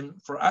 And then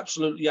for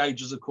absolutely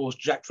ages, of course,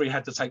 Jacked Free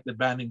had to take the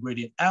banned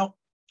ingredient out.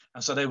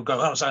 And so they would go,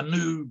 oh, it's a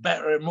new,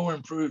 better, more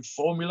improved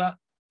formula.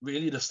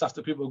 Really, the stuff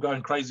that people are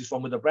going crazy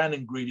from with the brand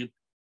ingredient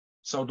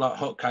sold like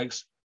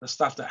hotcakes. The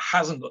stuff that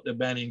hasn't got the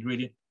brand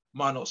ingredient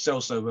might not sell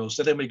so well.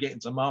 So then we get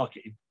into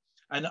marketing.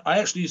 And I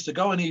actually used to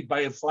go on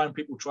eBay and find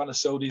people trying to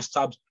sell these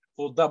tubs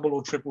for double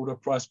or triple the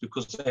price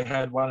because they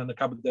had one in the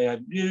cupboard they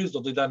hadn't used,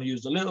 or they'd only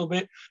used a little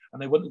bit,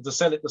 and they wanted to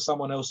sell it to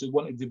someone else who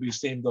wanted to be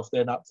steamed off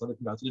their nut so they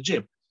can go to the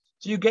gym.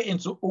 So you get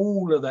into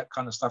all of that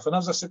kind of stuff. And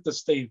as I said to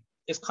Steve,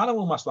 it's kind of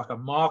almost like a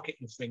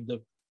marketing thing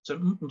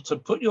to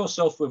put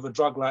yourself with a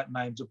drug-like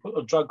name, to put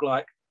a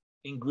drug-like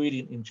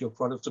ingredient into your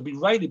product, to be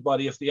rated by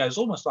the FDA is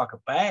almost like a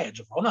badge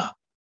of honor.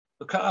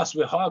 Look at us,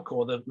 we're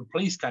hardcore. The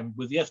police came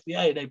with the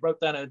FDA, they broke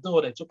down our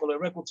door, they took all our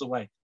records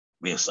away.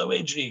 We're so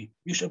edgy,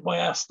 you should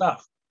buy our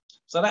stuff.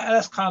 So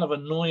that's kind of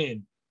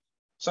annoying.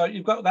 So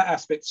you've got that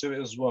aspect to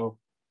it as well.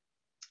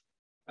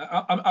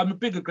 I'm a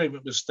big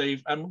agreement with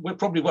Steve, and we're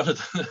probably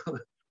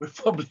we're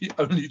probably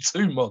only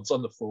two mods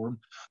on the forum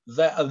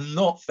that are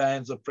not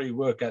fans of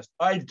pre-workouts.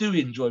 I do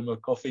enjoy my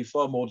coffee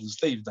far more than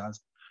Steve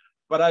does,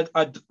 but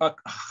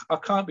I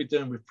can't be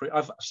doing with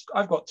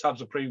I've got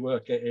tubs of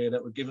pre-workout here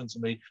that were given to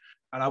me,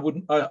 and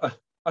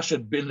I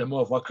should bin them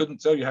off. I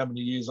couldn't tell you how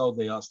many years old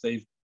they are,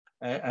 Steve,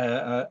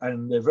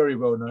 and they're very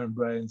well-known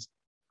brands,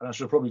 and I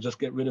should probably just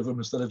get rid of them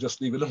instead of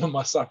just leaving them on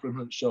my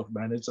supplement shelf,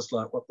 man. It's just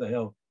like, what the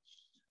hell?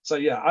 So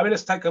yeah, I mean,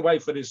 let's take away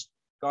for this,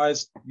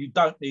 guys. You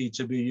don't need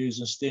to be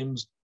using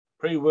stims.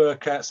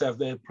 Pre-workouts have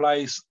their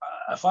place.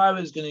 If I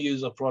was going to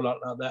use a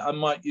product like that, I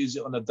might use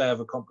it on a day of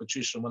a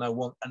competition when I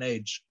want an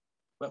edge.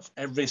 But for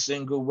every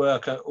single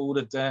workout, all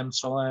the damn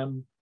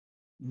time,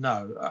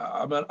 no.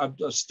 I mean,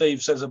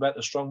 Steve says about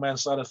the strongman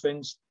side of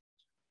things,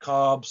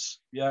 carbs,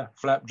 yeah,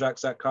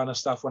 flapjacks, that kind of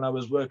stuff. When I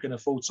was working a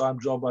full-time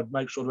job, I'd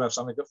make sure to have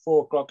something at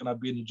 4 o'clock and I'd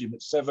be in the gym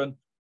at 7.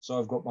 So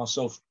I've got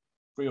myself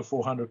 300 or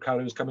 400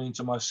 calories coming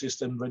into my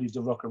system, ready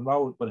to rock and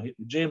roll when I hit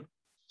the gym.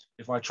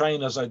 If I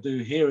train as I do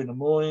here in the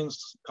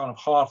mornings, kind of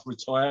half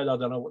retired, I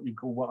don't know what you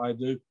call what I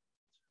do.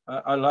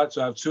 I like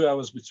to have 2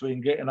 hours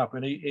between getting up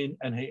and eating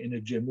and hitting the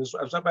gym. It's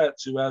about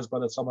 2 hours by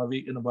the time I've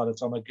eaten and by the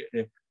time I get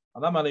there.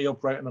 And I'm only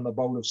operating on a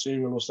bowl of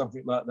cereal or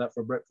something like that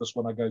for breakfast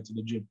when I go to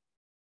the gym.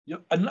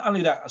 And not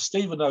only that,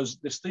 Steve knows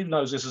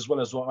this as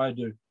well as what I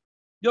do.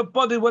 Your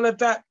body will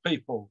adapt,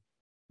 people.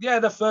 Yeah,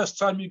 the first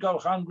time you go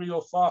hungry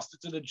or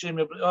fasted to the gym,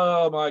 you'll be,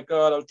 oh my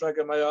God, I was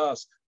dragging my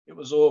ass. It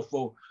was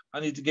awful. I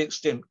need to get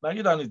stimmed. No,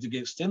 you don't need to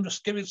get stimmed.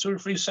 Just give it 2 or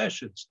 3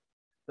 sessions.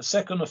 The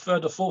second or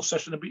third or fourth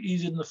session will be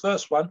easier than the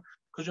first one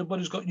because your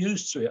body's got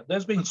used to it.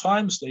 There's been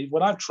times, Steve,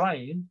 when I've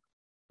trained,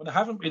 when I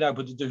haven't been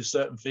able to do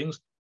certain things,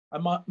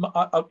 and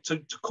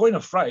to coin a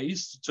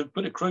phrase, to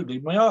put it crudely,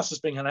 my ass has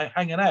been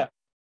hanging out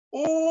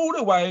all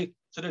the way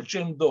to the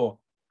gym door.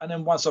 And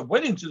then once I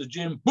went into the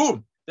gym,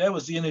 boom, there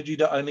was the energy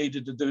that I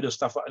needed to do the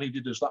stuff that I needed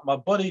to do. It's like my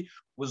body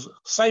was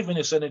saving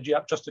this energy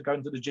up just to go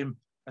into the gym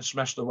and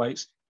smash the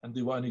weights and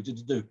do what I needed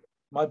to do.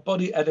 My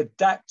body had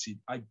adapted.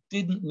 I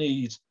didn't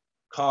need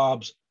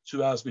carbs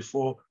 2 hours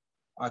before.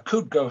 I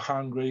could go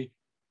hungry.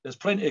 There's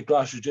plenty of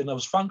glycogen. I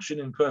was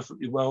functioning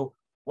perfectly well.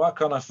 Why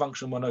can't I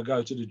function when I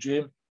go to the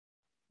gym?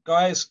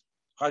 Guys,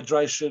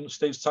 hydration,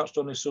 Steve's touched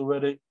on this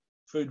already,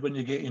 food when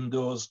you get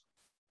indoors,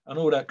 and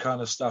all that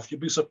kind of stuff.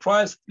 You'd be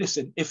surprised.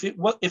 Listen,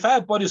 if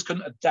our bodies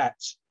can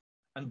adapt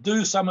and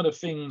do some of the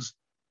things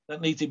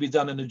that need to be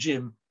done in the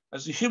gym,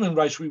 as a human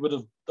race, we would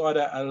have died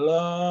out a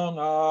long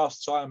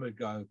ass time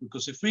ago,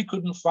 because if we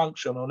couldn't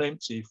function on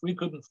empty, if we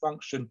couldn't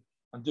function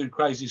and do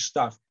crazy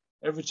stuff,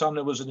 every time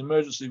there was an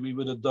emergency, we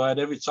would have died.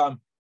 Every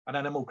time an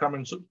animal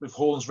coming with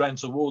horns ran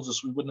towards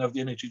us, we wouldn't have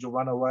the energy to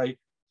run away.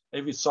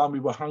 Every time we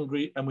were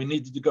hungry and we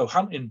needed to go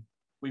hunting,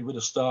 we would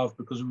have starved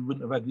because we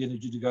wouldn't have had the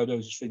energy to go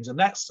those things. And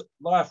that's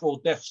life or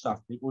death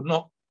stuff. People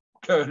not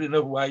curling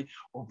away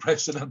or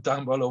pressing a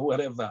dumbbell or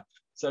whatever.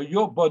 So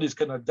your bodies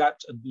can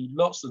adapt and do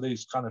lots of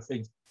these kind of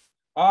things.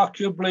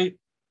 Arguably,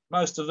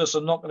 most of us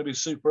are not going to be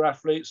super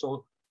athletes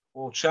or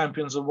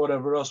champions or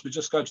whatever else. We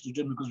just go to the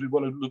gym because we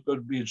want to look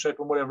good, be in shape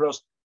and whatever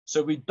else.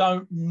 So we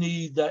don't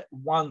need that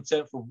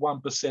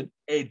 0.1%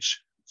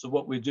 edge to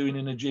what we're doing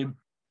in the gym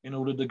in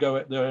order to go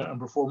out there and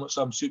perform at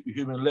some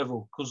superhuman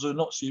level, because we're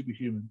not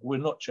superhuman. We're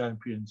not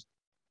champions.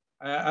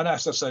 And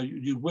as I say,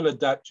 you will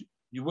adapt,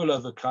 you will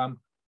overcome.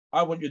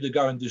 I want you to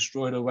go and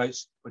destroy the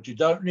weights, but you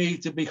don't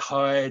need to be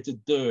high to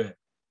do it.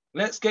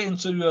 Let's get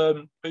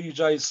into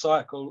PJ's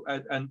cycle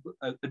and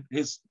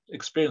his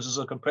experience as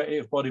a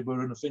competitive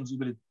bodybuilder and the things he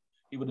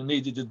would have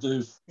needed to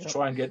do to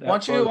try and get that. Why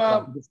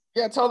don't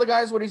you, tell the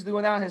guys what he's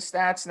doing now, his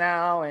stats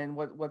now, and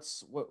what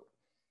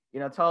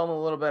tell them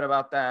a little bit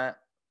about that.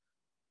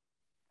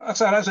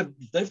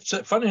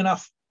 Funny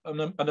enough,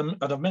 and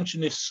I've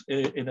mentioned this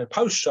in a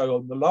post show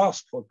on the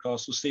last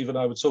podcast where Steve and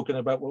I were talking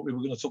about what we were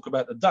going to talk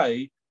about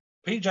today.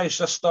 PJ's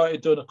just started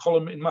doing a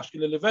column in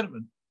muscular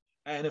development.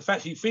 And in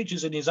fact, he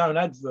features in his own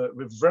advert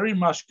with very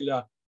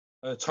muscular,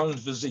 toned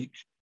physique.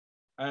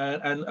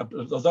 And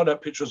although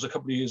that picture is a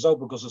couple of years old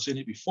because I've seen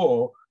it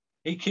before,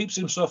 he keeps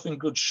himself in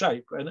good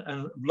shape.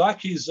 And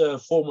like his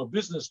former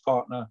business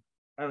partner,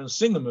 Aaron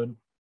Singerman,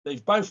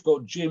 they've both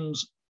got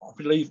gyms, I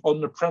believe,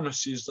 on the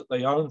premises that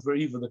they own for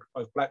either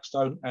both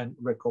Blackstone and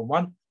Redcon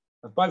One.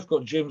 They've both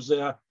got gyms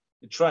there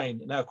to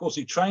train. Now, of course,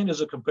 he trained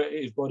as a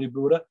competitive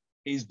bodybuilder.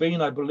 He's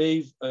been, I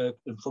believe,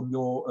 from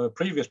your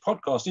previous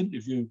podcast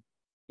interview,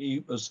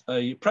 he was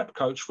a prep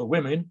coach for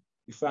women.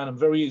 He found them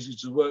very easy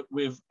to work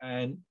with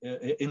and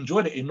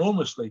enjoyed it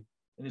enormously.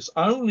 And it's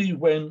only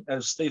when,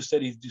 as Steve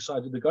said, he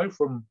decided to go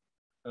from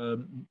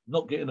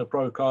not getting a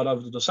pro card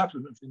over to the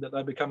supplement thing that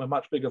they become a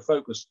much bigger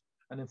focus.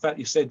 And in fact,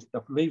 he said, I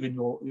believe in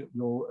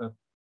your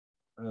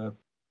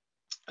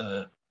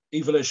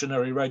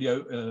Evolutionary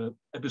Radio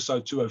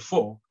episode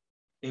 204,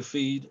 if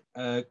he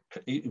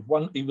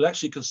would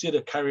actually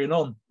consider carrying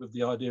on with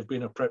the idea of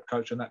being a prep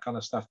coach and that kind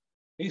of stuff.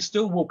 He's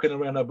still walking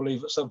around, I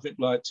believe, at something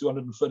like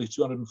 230,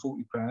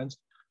 240 pounds.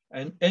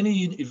 And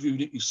any interview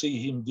that you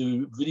see him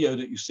do, video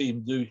that you see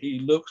him do, he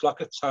looks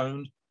like a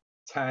toned,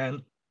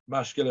 tan,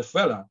 muscular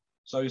fella.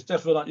 So he's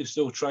definitely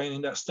still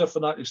training. That's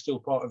definitely still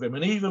part of him.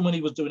 And even when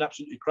he was doing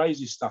absolutely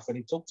crazy stuff, and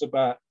he talked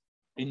about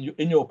in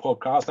your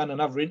podcast and in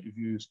other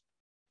interviews,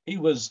 he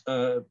was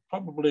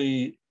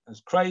probably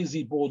as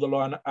crazy,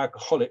 borderline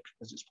alcoholic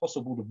as it's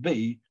possible to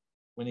be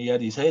when he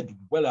had his head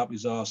well up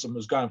his arse and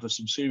was going for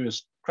some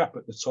serious crap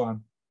at the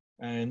time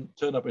and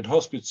turned up in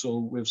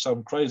hospital with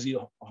some crazy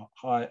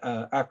high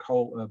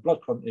alcohol blood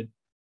content.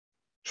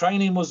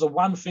 Training was the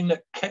one thing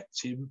that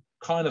kept him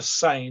kind of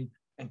sane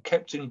and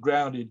kept him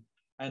grounded.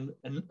 And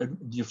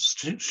the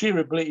sheer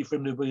ability for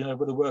him to be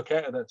able to work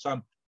out at that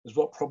time is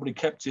what probably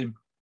kept him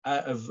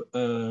out of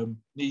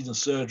needing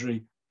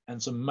surgery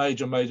and some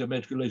major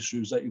medical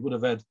issues that he would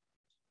have had.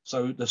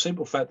 So the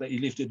simple fact that he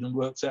lifted and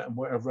worked out and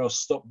whatever else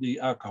stopped the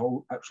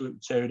alcohol absolutely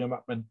tearing him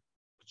up and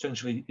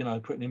potentially,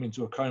 putting him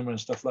into a coma and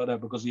stuff like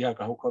that because the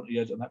alcohol content he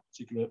had on that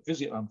particular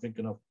visit I'm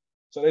thinking of.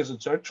 So there's the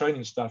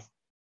training stuff.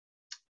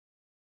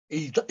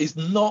 He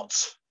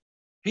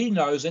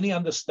knows and he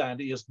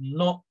understands he has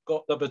not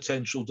got the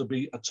potential to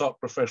be a top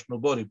professional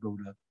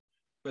bodybuilder.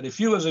 But if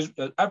you as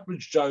an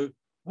average Joe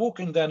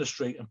walking down the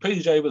street and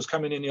PJ was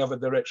coming in the other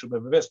direction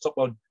with a vest top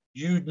on,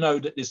 you'd know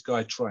that this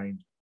guy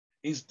trained.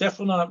 He's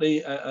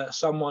definitely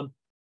someone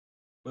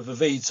with a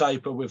V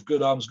taper, with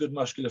good arms, good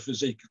muscular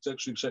physique,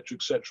 etc., etc.,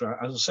 etc.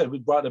 As I said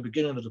right at the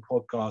beginning of the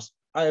podcast,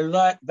 I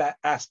like that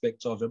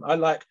aspect of him.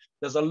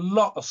 There's a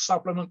lot of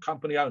supplement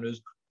company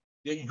owners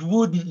that you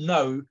wouldn't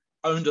know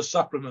owned a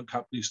supplement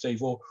company,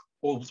 Steve, or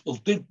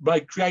did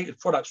make creative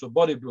products for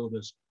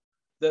bodybuilders.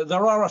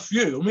 There are a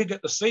few, and we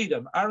get to see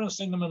them. Aaron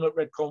Singerman at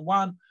Redcon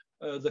One,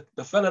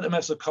 the fella that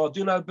makes the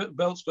Cardillo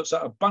belts, puts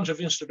out a bunch of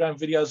Instagram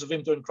videos of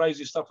him doing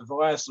crazy stuff with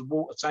ice and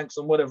water tanks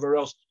and whatever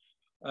else.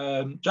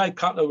 Jay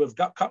Cutler with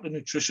Cutler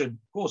Nutrition,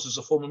 of course, is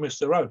a former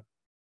Mr. O.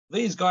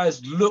 These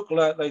guys look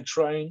like they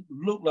train,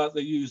 look like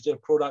they use their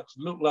products,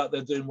 look like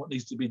they're doing what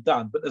needs to be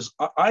done. But as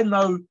I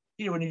know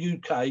here in the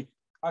UK,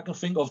 I can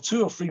think of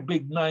 2 or 3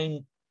 big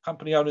name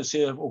company owners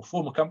here or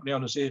former company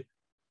owners here.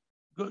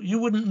 You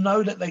wouldn't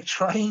know that they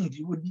trained.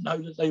 You wouldn't know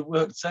that they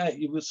worked out.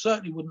 You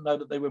certainly wouldn't know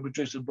that they were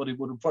producing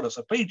bodybuilding products.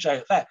 So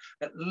PJ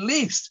at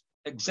least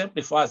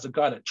exemplifies the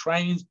guy that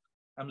trains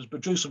and was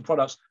producing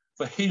products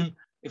for him.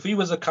 If he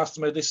was a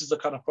customer, this is the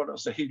kind of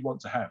products that he'd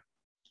want to have.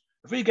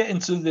 If we get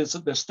into the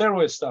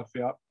steroid stuff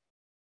here,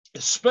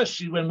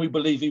 especially when we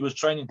believe he was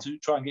training to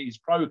try and get his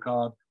pro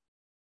card,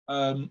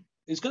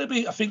 it's going to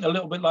be, I think, a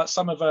little bit like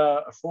some of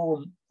our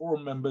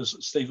forum members,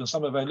 Steve, and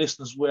some of our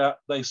listeners, where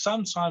they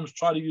sometimes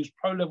try to use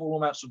pro-level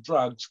amounts of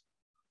drugs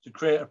to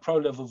create a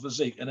pro-level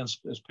physique. And as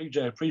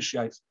PJ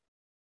appreciates,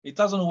 it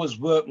doesn't always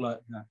work like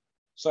that.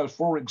 So,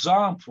 for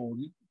example,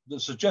 the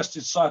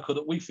suggested cycle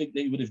that we think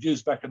that he would have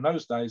used back in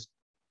those days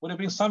would have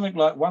been something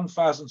like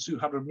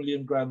 1,200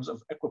 milligrams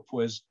of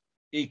equipoise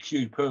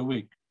EQ per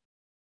week,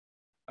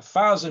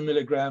 1,000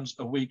 milligrams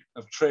a week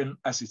of tren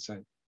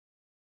acetate,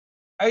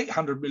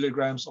 800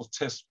 milligrams of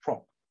test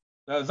prop.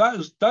 Now,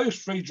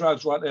 those 3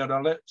 drugs right there, and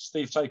I'll let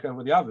Steve take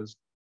over the others,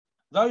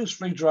 those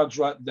 3 drugs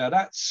right there,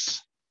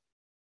 that's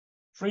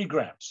 3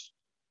 grams.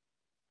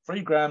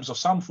 3 grams of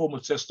some form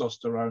of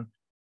testosterone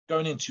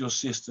going into your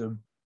system,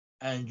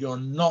 and you're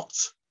not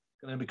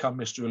going to become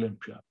Mr.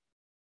 Olympia.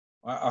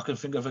 I can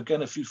think of,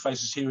 again, a few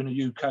faces here in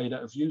the UK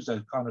that have used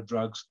those kind of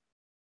drugs,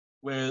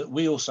 where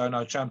we also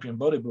know champion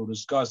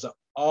bodybuilders, guys that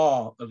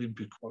are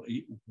Olympic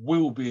quality,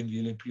 will be in the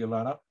Olympia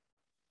lineup,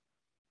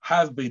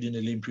 have been in the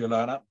Olympia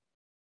lineup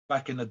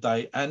back in the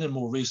day and in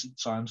more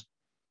recent times.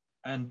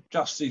 And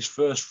just these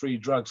first 3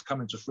 drugs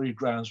coming to 3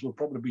 grams will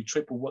probably be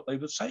triple what they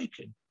were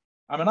taking.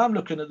 I mean, I'm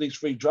looking at these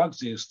 3 drugs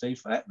here,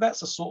 Steve.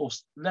 That's a sort of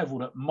level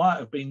that might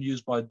have been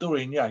used by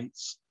Dorian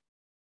Yates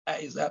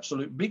at his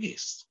absolute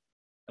biggest.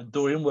 And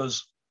Dorian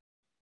was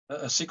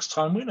a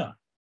 6-time winner.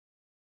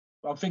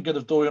 I'm thinking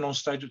of Dorian on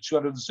stage at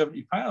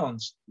 270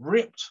 pounds,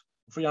 ripped,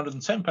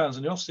 310 pounds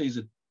in the off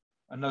season.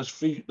 And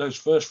those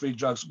first 3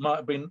 drugs might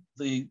have been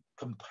the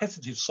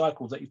competitive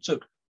cycle that he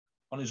took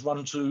on his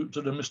run to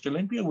the Mr.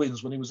 Olympia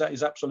wins when he was at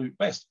his absolute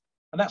best.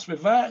 And that's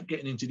without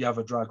getting into the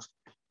other drugs.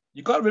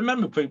 You've got to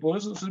remember, people,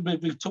 this is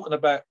we're talking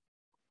about,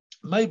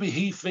 maybe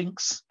he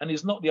thinks, and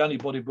he's not the only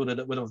bodybuilder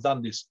that would have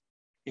done this,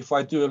 if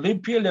I do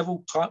Olympia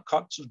level type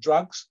cuts of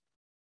drugs,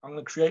 I'm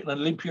going to create an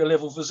Olympia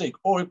level physique,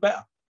 or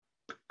better,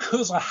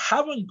 because I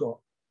haven't got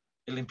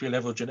Olympia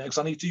level genetics,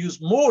 I need to use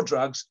more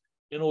drugs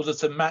in order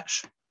to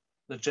match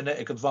the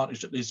genetic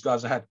advantage that these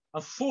guys have had.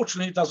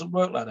 Unfortunately, it doesn't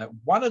work like that.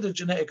 One of the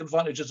genetic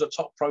advantages that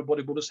top pro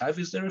bodybuilders have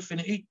is their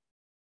affinity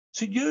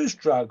to use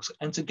drugs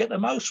and to get the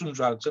most from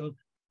drugs and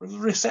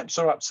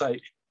receptor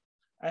uptake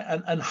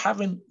and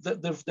having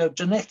the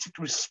genetic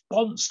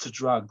response to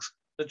drugs,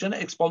 the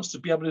genetic response to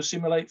be able to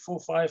assimilate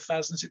 4,000,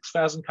 5,000,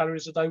 6,000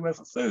 calories a day worth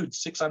of food,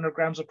 600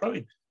 grams of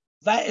protein.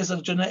 That is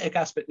a genetic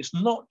aspect. It's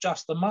not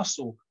just the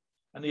muscle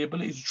and the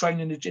ability to train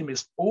in the gym.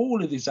 It's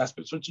all of these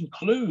aspects, which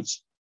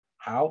includes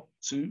how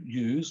to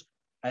use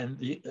and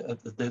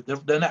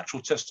the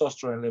natural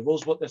testosterone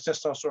levels, what their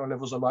testosterone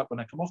levels are like when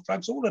they come off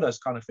drugs, all of those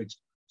kind of things.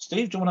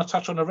 Steve, do you want to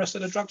touch on the rest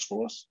of the drugs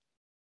for us?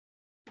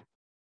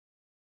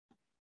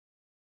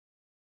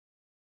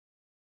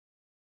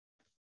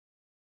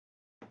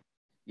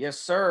 Yes,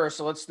 sir.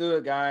 So let's do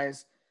it,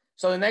 guys.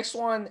 So the next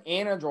one,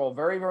 Anadrol,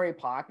 very, very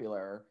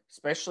popular,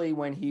 especially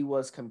when he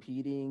was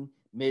competing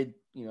 5-10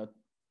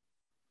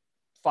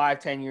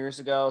 years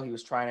ago. He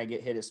was trying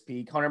to hit his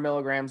peak. 100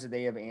 milligrams a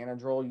day of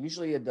Anadrol,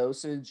 usually a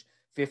dosage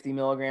 50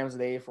 milligrams a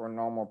day for a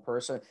normal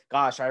person.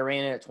 Gosh, I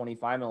ran it at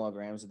 25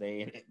 milligrams a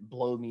day, and it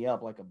blowed me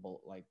up like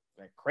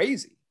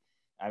crazy.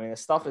 I mean, the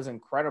stuff is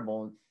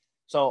incredible.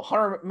 So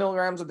 100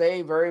 milligrams a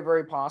day, very,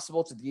 very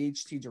possible. It's a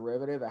DHT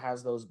derivative. It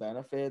has those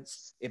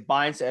benefits. It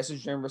binds to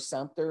estrogen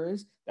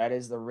receptors. That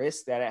is the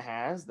risk that it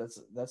has.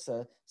 That's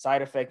a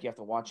side effect you have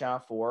to watch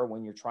out for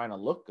when you're trying to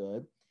look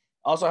good.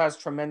 Also has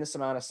tremendous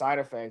amount of side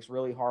effects,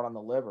 really hard on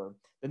the liver.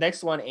 The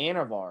next one,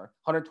 Anavar,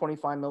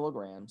 125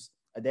 milligrams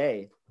a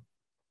day.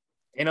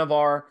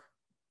 Anavar,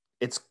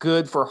 it's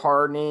good for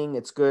hardening.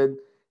 It's good.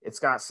 It's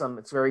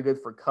very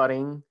good for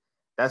cutting.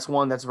 That's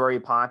one that's very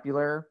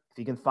popular. If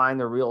you can find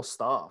the real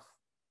stuff,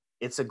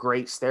 it's a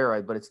great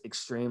steroid, but it's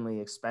extremely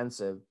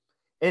expensive.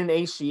 In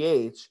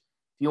HGH, if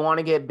you want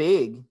to get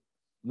big,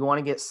 you want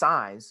to get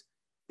size,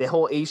 the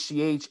whole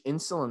HGH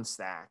insulin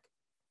stack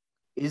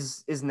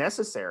is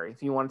necessary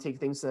if you want to take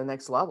things to the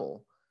next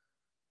level.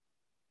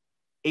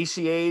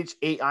 HGH,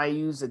 8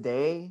 IUs a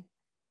day,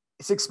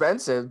 it's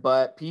expensive,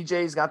 but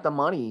PJ's got the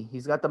money.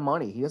 He's got the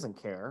money. He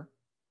doesn't care.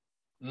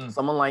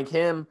 Someone like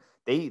him,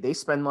 they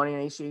spend money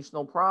on HGH,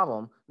 no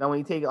problem. Now, when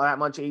you take that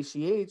much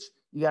HGH,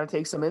 you got to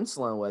take some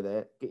insulin with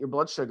it, get your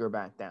blood sugar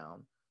back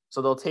down.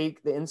 So they'll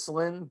take the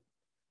insulin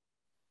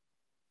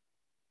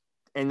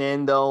and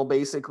then they'll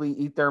basically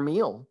eat their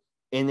meal.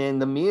 And then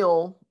the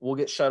meal will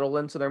get shuttled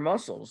into their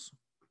muscles.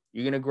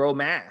 You're going to grow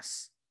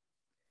mass.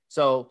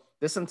 So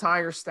this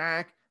entire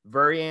stack,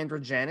 very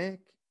androgenic.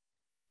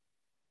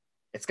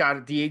 It's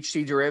got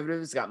DHT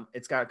derivatives.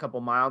 It's got a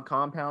couple mild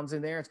compounds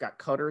in there. It's got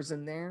cutters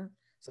in there.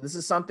 So this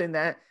is something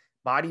that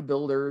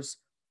bodybuilders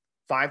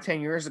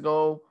 5-10 years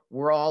ago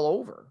were all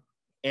over.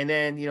 And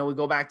then, you know, we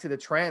go back to the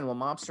trend when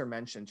Mobster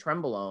mentioned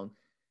Trenbolone.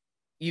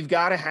 You've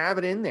got to have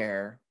it in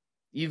there.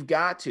 You've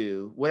got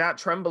to. Without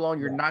Trenbolone,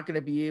 you're not going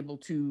to be able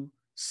to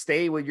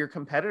stay with your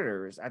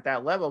competitors at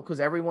that level because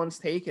everyone's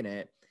taking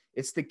it.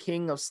 It's the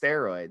king of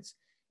steroids.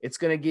 It's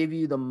going to give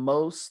you the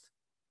most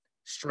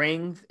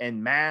strength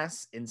and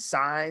mass and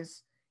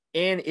size,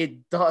 and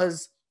it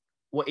does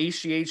what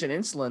HGH and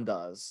insulin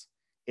does.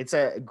 It's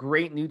a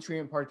great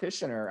nutrient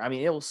partitioner. I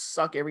mean, it will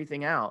suck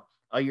everything out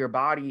of your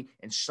body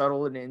and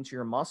shuttle it into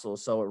your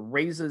muscles. So it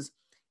raises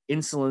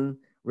insulin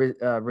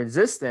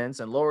resistance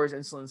and lowers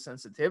insulin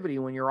sensitivity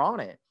when you're on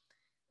it.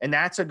 And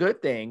that's a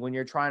good thing when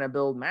you're trying to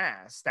build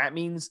mass. That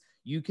means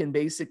you can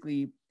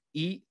basically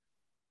eat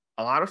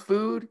a lot of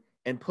food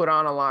and put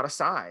on a lot of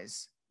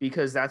size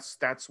because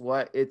that's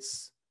what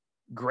it's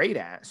great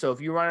at. So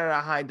if you run at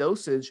a high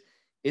dosage,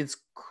 it's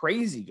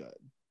crazy good.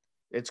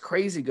 It's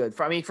crazy good.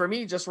 For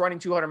me, just running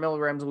 200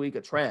 milligrams a week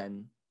of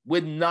Tren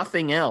with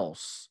nothing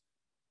else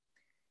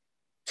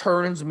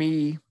turns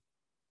me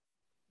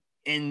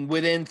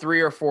within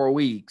 3 or 4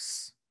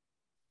 weeks,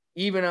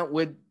 even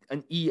with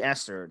an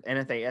ester,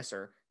 NFA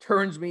ester,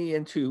 turns me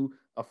into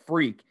a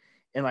freak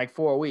in like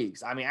 4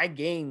 weeks. I mean, I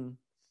gained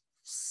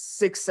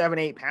 6, 7,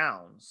 8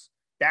 pounds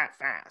that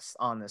fast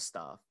on this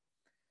stuff.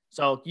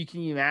 So you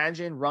can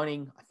imagine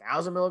running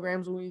 1,000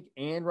 milligrams a week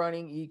and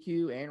running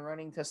EQ and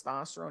running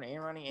testosterone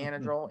and running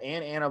Anadrol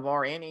and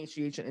Anavar and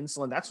HGH and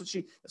insulin. That's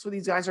what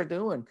these guys are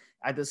doing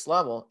at this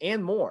level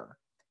and more.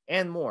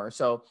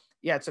 So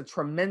yeah, it's a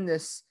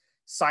tremendous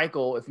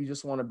cycle. If you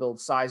just want to build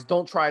size,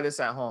 don't try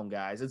this at home,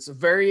 guys. It's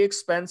very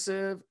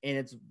expensive and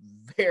it's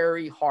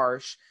very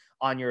harsh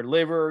on your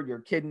liver, your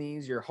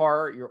kidneys, your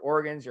heart, your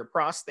organs, your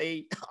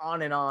prostate,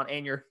 on,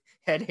 and your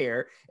head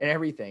hair and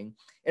everything.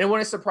 And it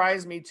wouldn't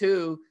surprise me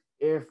too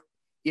if,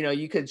 you know,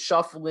 you could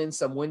shuffle in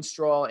some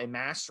Winstrol and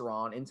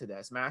Masteron into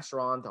this,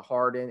 Masteron to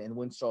harden and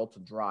Winstrol to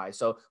dry.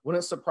 So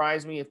wouldn't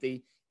surprise me if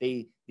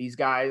these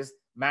guys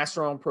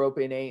Masteron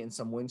propionate and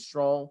some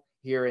Winstrol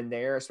here and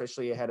there,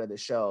 especially ahead of the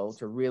show,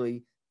 to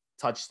really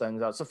touch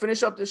things out. So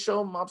finish up the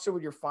show, Mobster,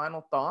 with your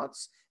final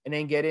thoughts, and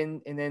then get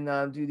in and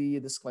then do the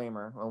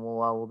disclaimer, and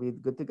we'll be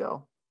good to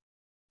go.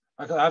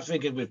 I'm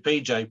thinking with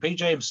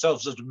PJ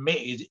himself has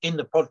admitted in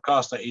the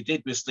podcast that he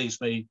did with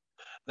Stevesmi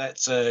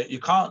that you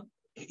can't.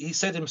 He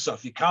said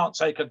himself, you can't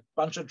take a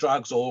bunch of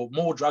drugs or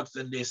more drugs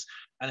than this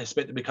and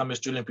expect to become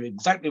Mr. Olympia.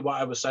 Exactly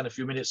what I was saying a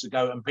few minutes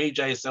ago, and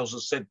PJ himself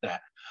has said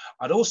that.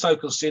 I'd also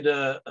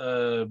consider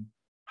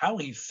how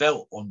he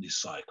felt on this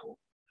cycle.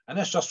 And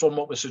that's just from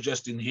what we're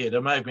suggesting here.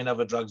 There may have been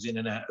other drugs in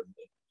and out of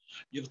it.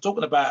 You're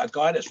talking about a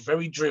guy that's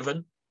very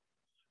driven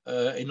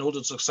in order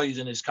to succeed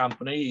in his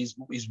company.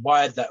 He's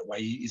wired that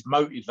way. He's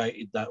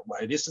motivated that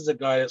way. This is a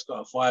guy that's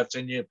got a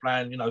 5-10 year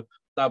plan, you know,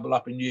 double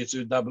up in year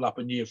 2, double up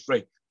in year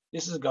 3.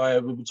 This is a guy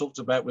we talked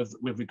about with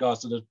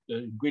regards to the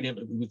ingredient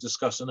that we were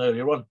discussing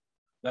earlier on.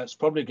 That's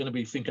probably going to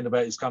be thinking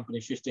about his company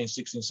 15,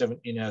 16,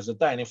 17 hours a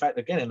day. And in fact,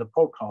 again, in the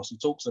podcast, he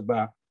talks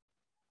about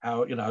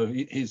how, you know,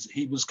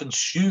 he was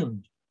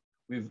consumed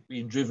with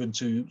being driven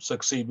to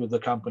succeed with the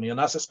company. And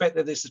I suspect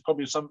that this is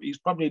probably he's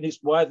probably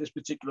wired this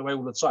particular way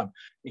all the time.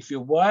 If you're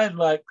wired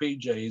like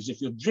PJ is,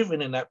 if you're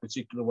driven in that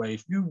particular way,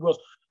 if you was,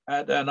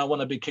 and I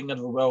want to be king of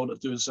the world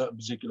at doing certain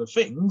particular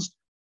things,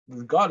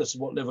 regardless of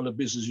what level of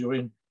business you're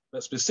in,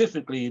 but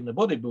specifically in the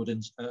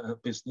bodybuilding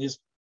business,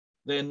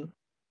 then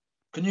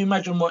can you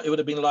imagine what it would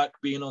have been like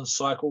being on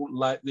cycle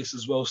like this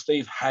as well,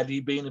 Steve, had he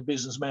been a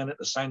businessman at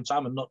the same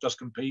time and not just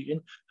competing?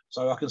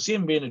 So I can see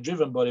him being a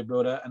driven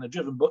bodybuilder and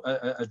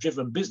a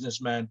driven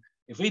businessman.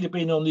 If he'd have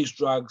been on these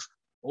drugs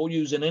or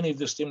using any of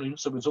the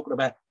stimulants that we're talking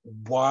about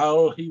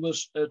while he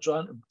was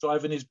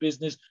driving his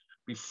business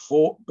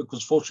before,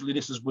 because fortunately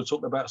we're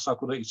talking about a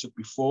cycle that he took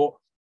before,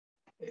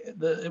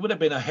 it would have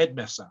been a head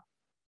messer.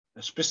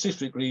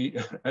 Specifically,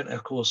 and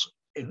of course,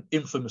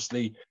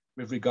 infamously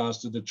with regards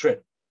to the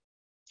trip.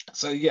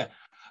 So yeah,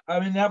 I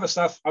mean, the other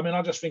stuff, I mean,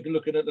 I just think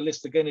looking at the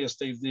list again here,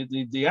 Steve,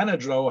 the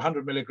Anadrol,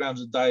 100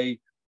 milligrams a day,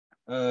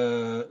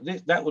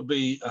 that would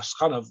be a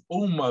kind of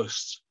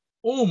almost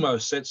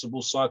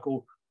sensible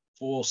cycle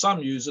for some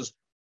users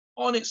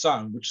on its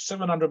own, which is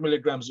 700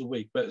 milligrams a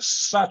week, but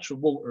it's such a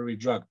watery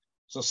drug.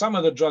 So some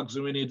of the drugs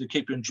that we need to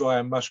keep him dry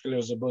and muscular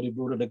as a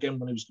bodybuilder, again,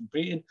 when he was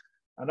competing,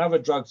 and other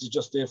drugs is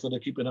just there for the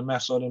keeping the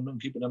mass on him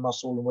and keeping the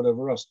muscle and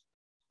whatever else.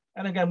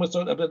 And again, we're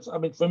talking about, I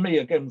mean, for me,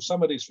 again,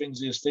 some of these things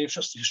here, Steve,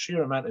 just the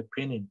sheer amount of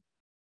pinning,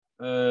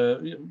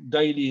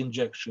 daily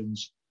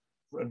injections,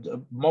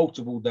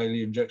 multiple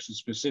daily injections,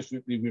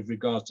 specifically with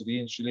regards to the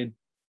insulin,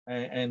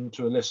 and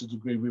to a lesser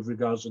degree with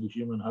regards to the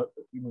human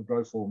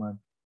growth hormone.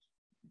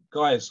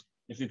 Guys,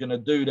 if you're going to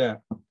do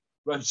that,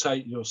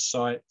 rotate your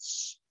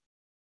sites,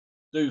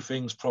 do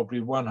things properly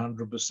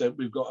 100%.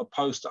 We've got a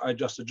post that I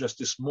just addressed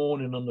this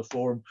morning on the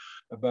forum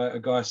about a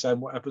guy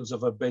saying, what happens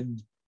if I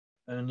bend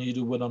a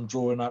needle when I'm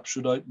drawing up?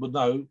 Should I? Well,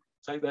 no,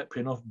 take that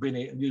pin off, bin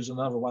it, and use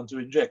another one to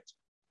inject.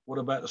 What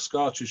about the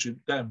scar tissue?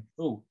 Damn,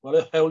 oh, what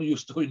the hell are you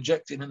still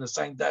injecting in the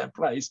same damn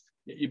place,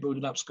 yet you're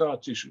building up scar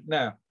tissue?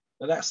 Now,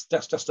 that's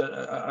just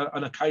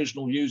an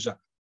occasional user.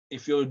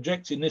 If you're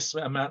injecting this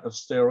amount of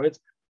steroid,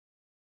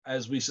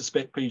 as we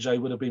suspect PJ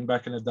would have been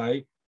back in the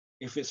day,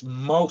 if it's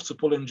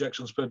multiple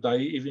injections per day,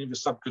 even if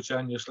it's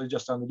subcutaneously,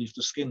 just underneath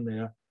the skin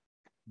there,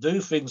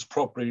 do things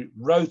properly,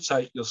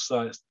 rotate your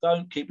sites,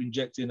 don't keep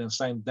injecting in the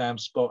same damn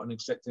spot and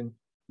expecting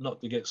not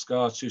to get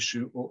scar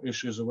tissue or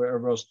issues or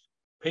whatever else.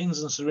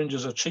 Pins and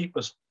syringes are cheap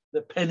as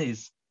the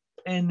pennies,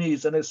 and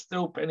there's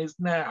still pennies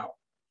now.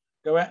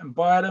 Go out and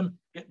buy them,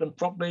 get them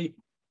properly,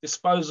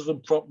 dispose of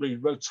them properly,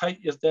 rotate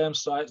your damn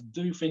sites,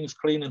 do things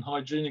clean and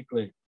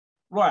hygienically.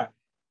 Right,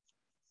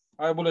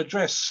 I will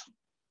address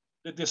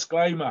the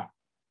disclaimer.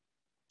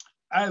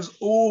 As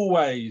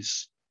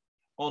always,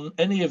 on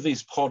any of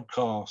these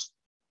podcasts,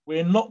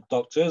 we're not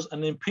doctors,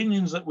 and the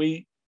opinions that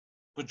we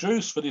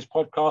produce for this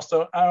podcast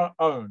are our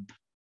own.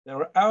 They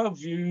are our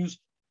views,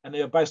 and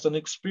they are based on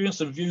experience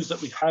and views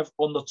that we have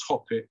on the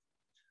topic.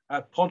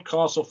 Our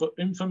podcasts are for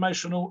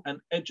informational and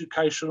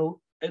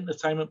educational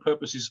entertainment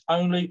purposes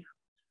only.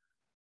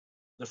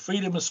 The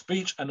freedom of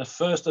speech and the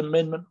First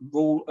Amendment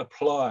rule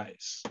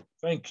applies.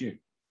 Thank you.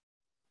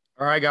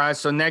 All right, guys.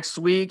 So next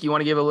week, you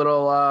want to give a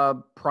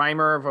little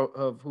primer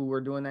of who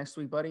we're doing next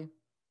week, buddy?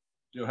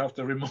 You'll have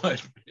to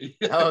remind me.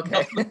 Oh,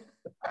 okay.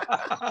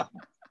 I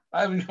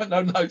haven't got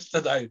no notes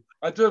today.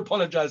 I do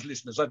apologize,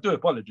 listeners. I do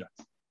apologize.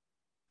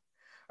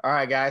 All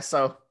right, guys.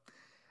 So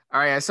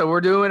we're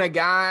doing a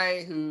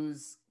guy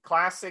who's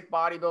classic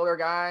bodybuilder,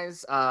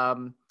 guys.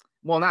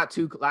 Well, not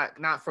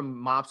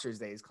from Mobster's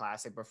days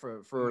classic, but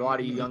for a lot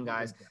of you young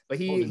guys. But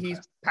he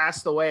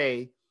passed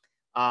away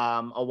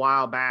a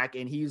while back,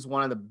 and he's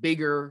one of the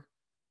bigger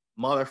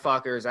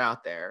motherfuckers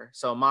out there.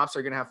 So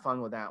Mobster gonna have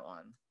fun with that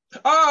one.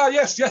 Ah,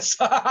 yes.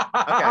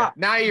 Okay,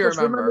 now you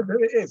remember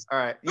who it is. All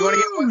right, you want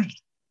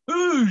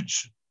to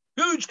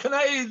huge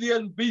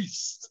Canadian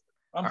beast.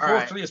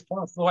 Unfortunately, it's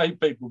passed away,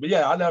 people. But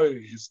yeah, I know who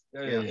it is.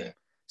 Yeah.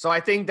 So I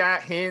think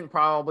that hint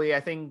probably, I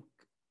think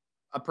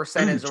a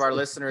percentage of our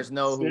listeners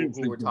know who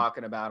we're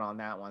talking about on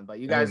that one. But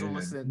you guys will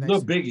listen to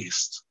the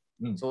biggest.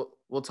 So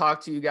we'll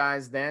talk to you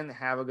guys then.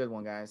 Have a good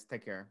one, guys.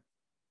 Take care.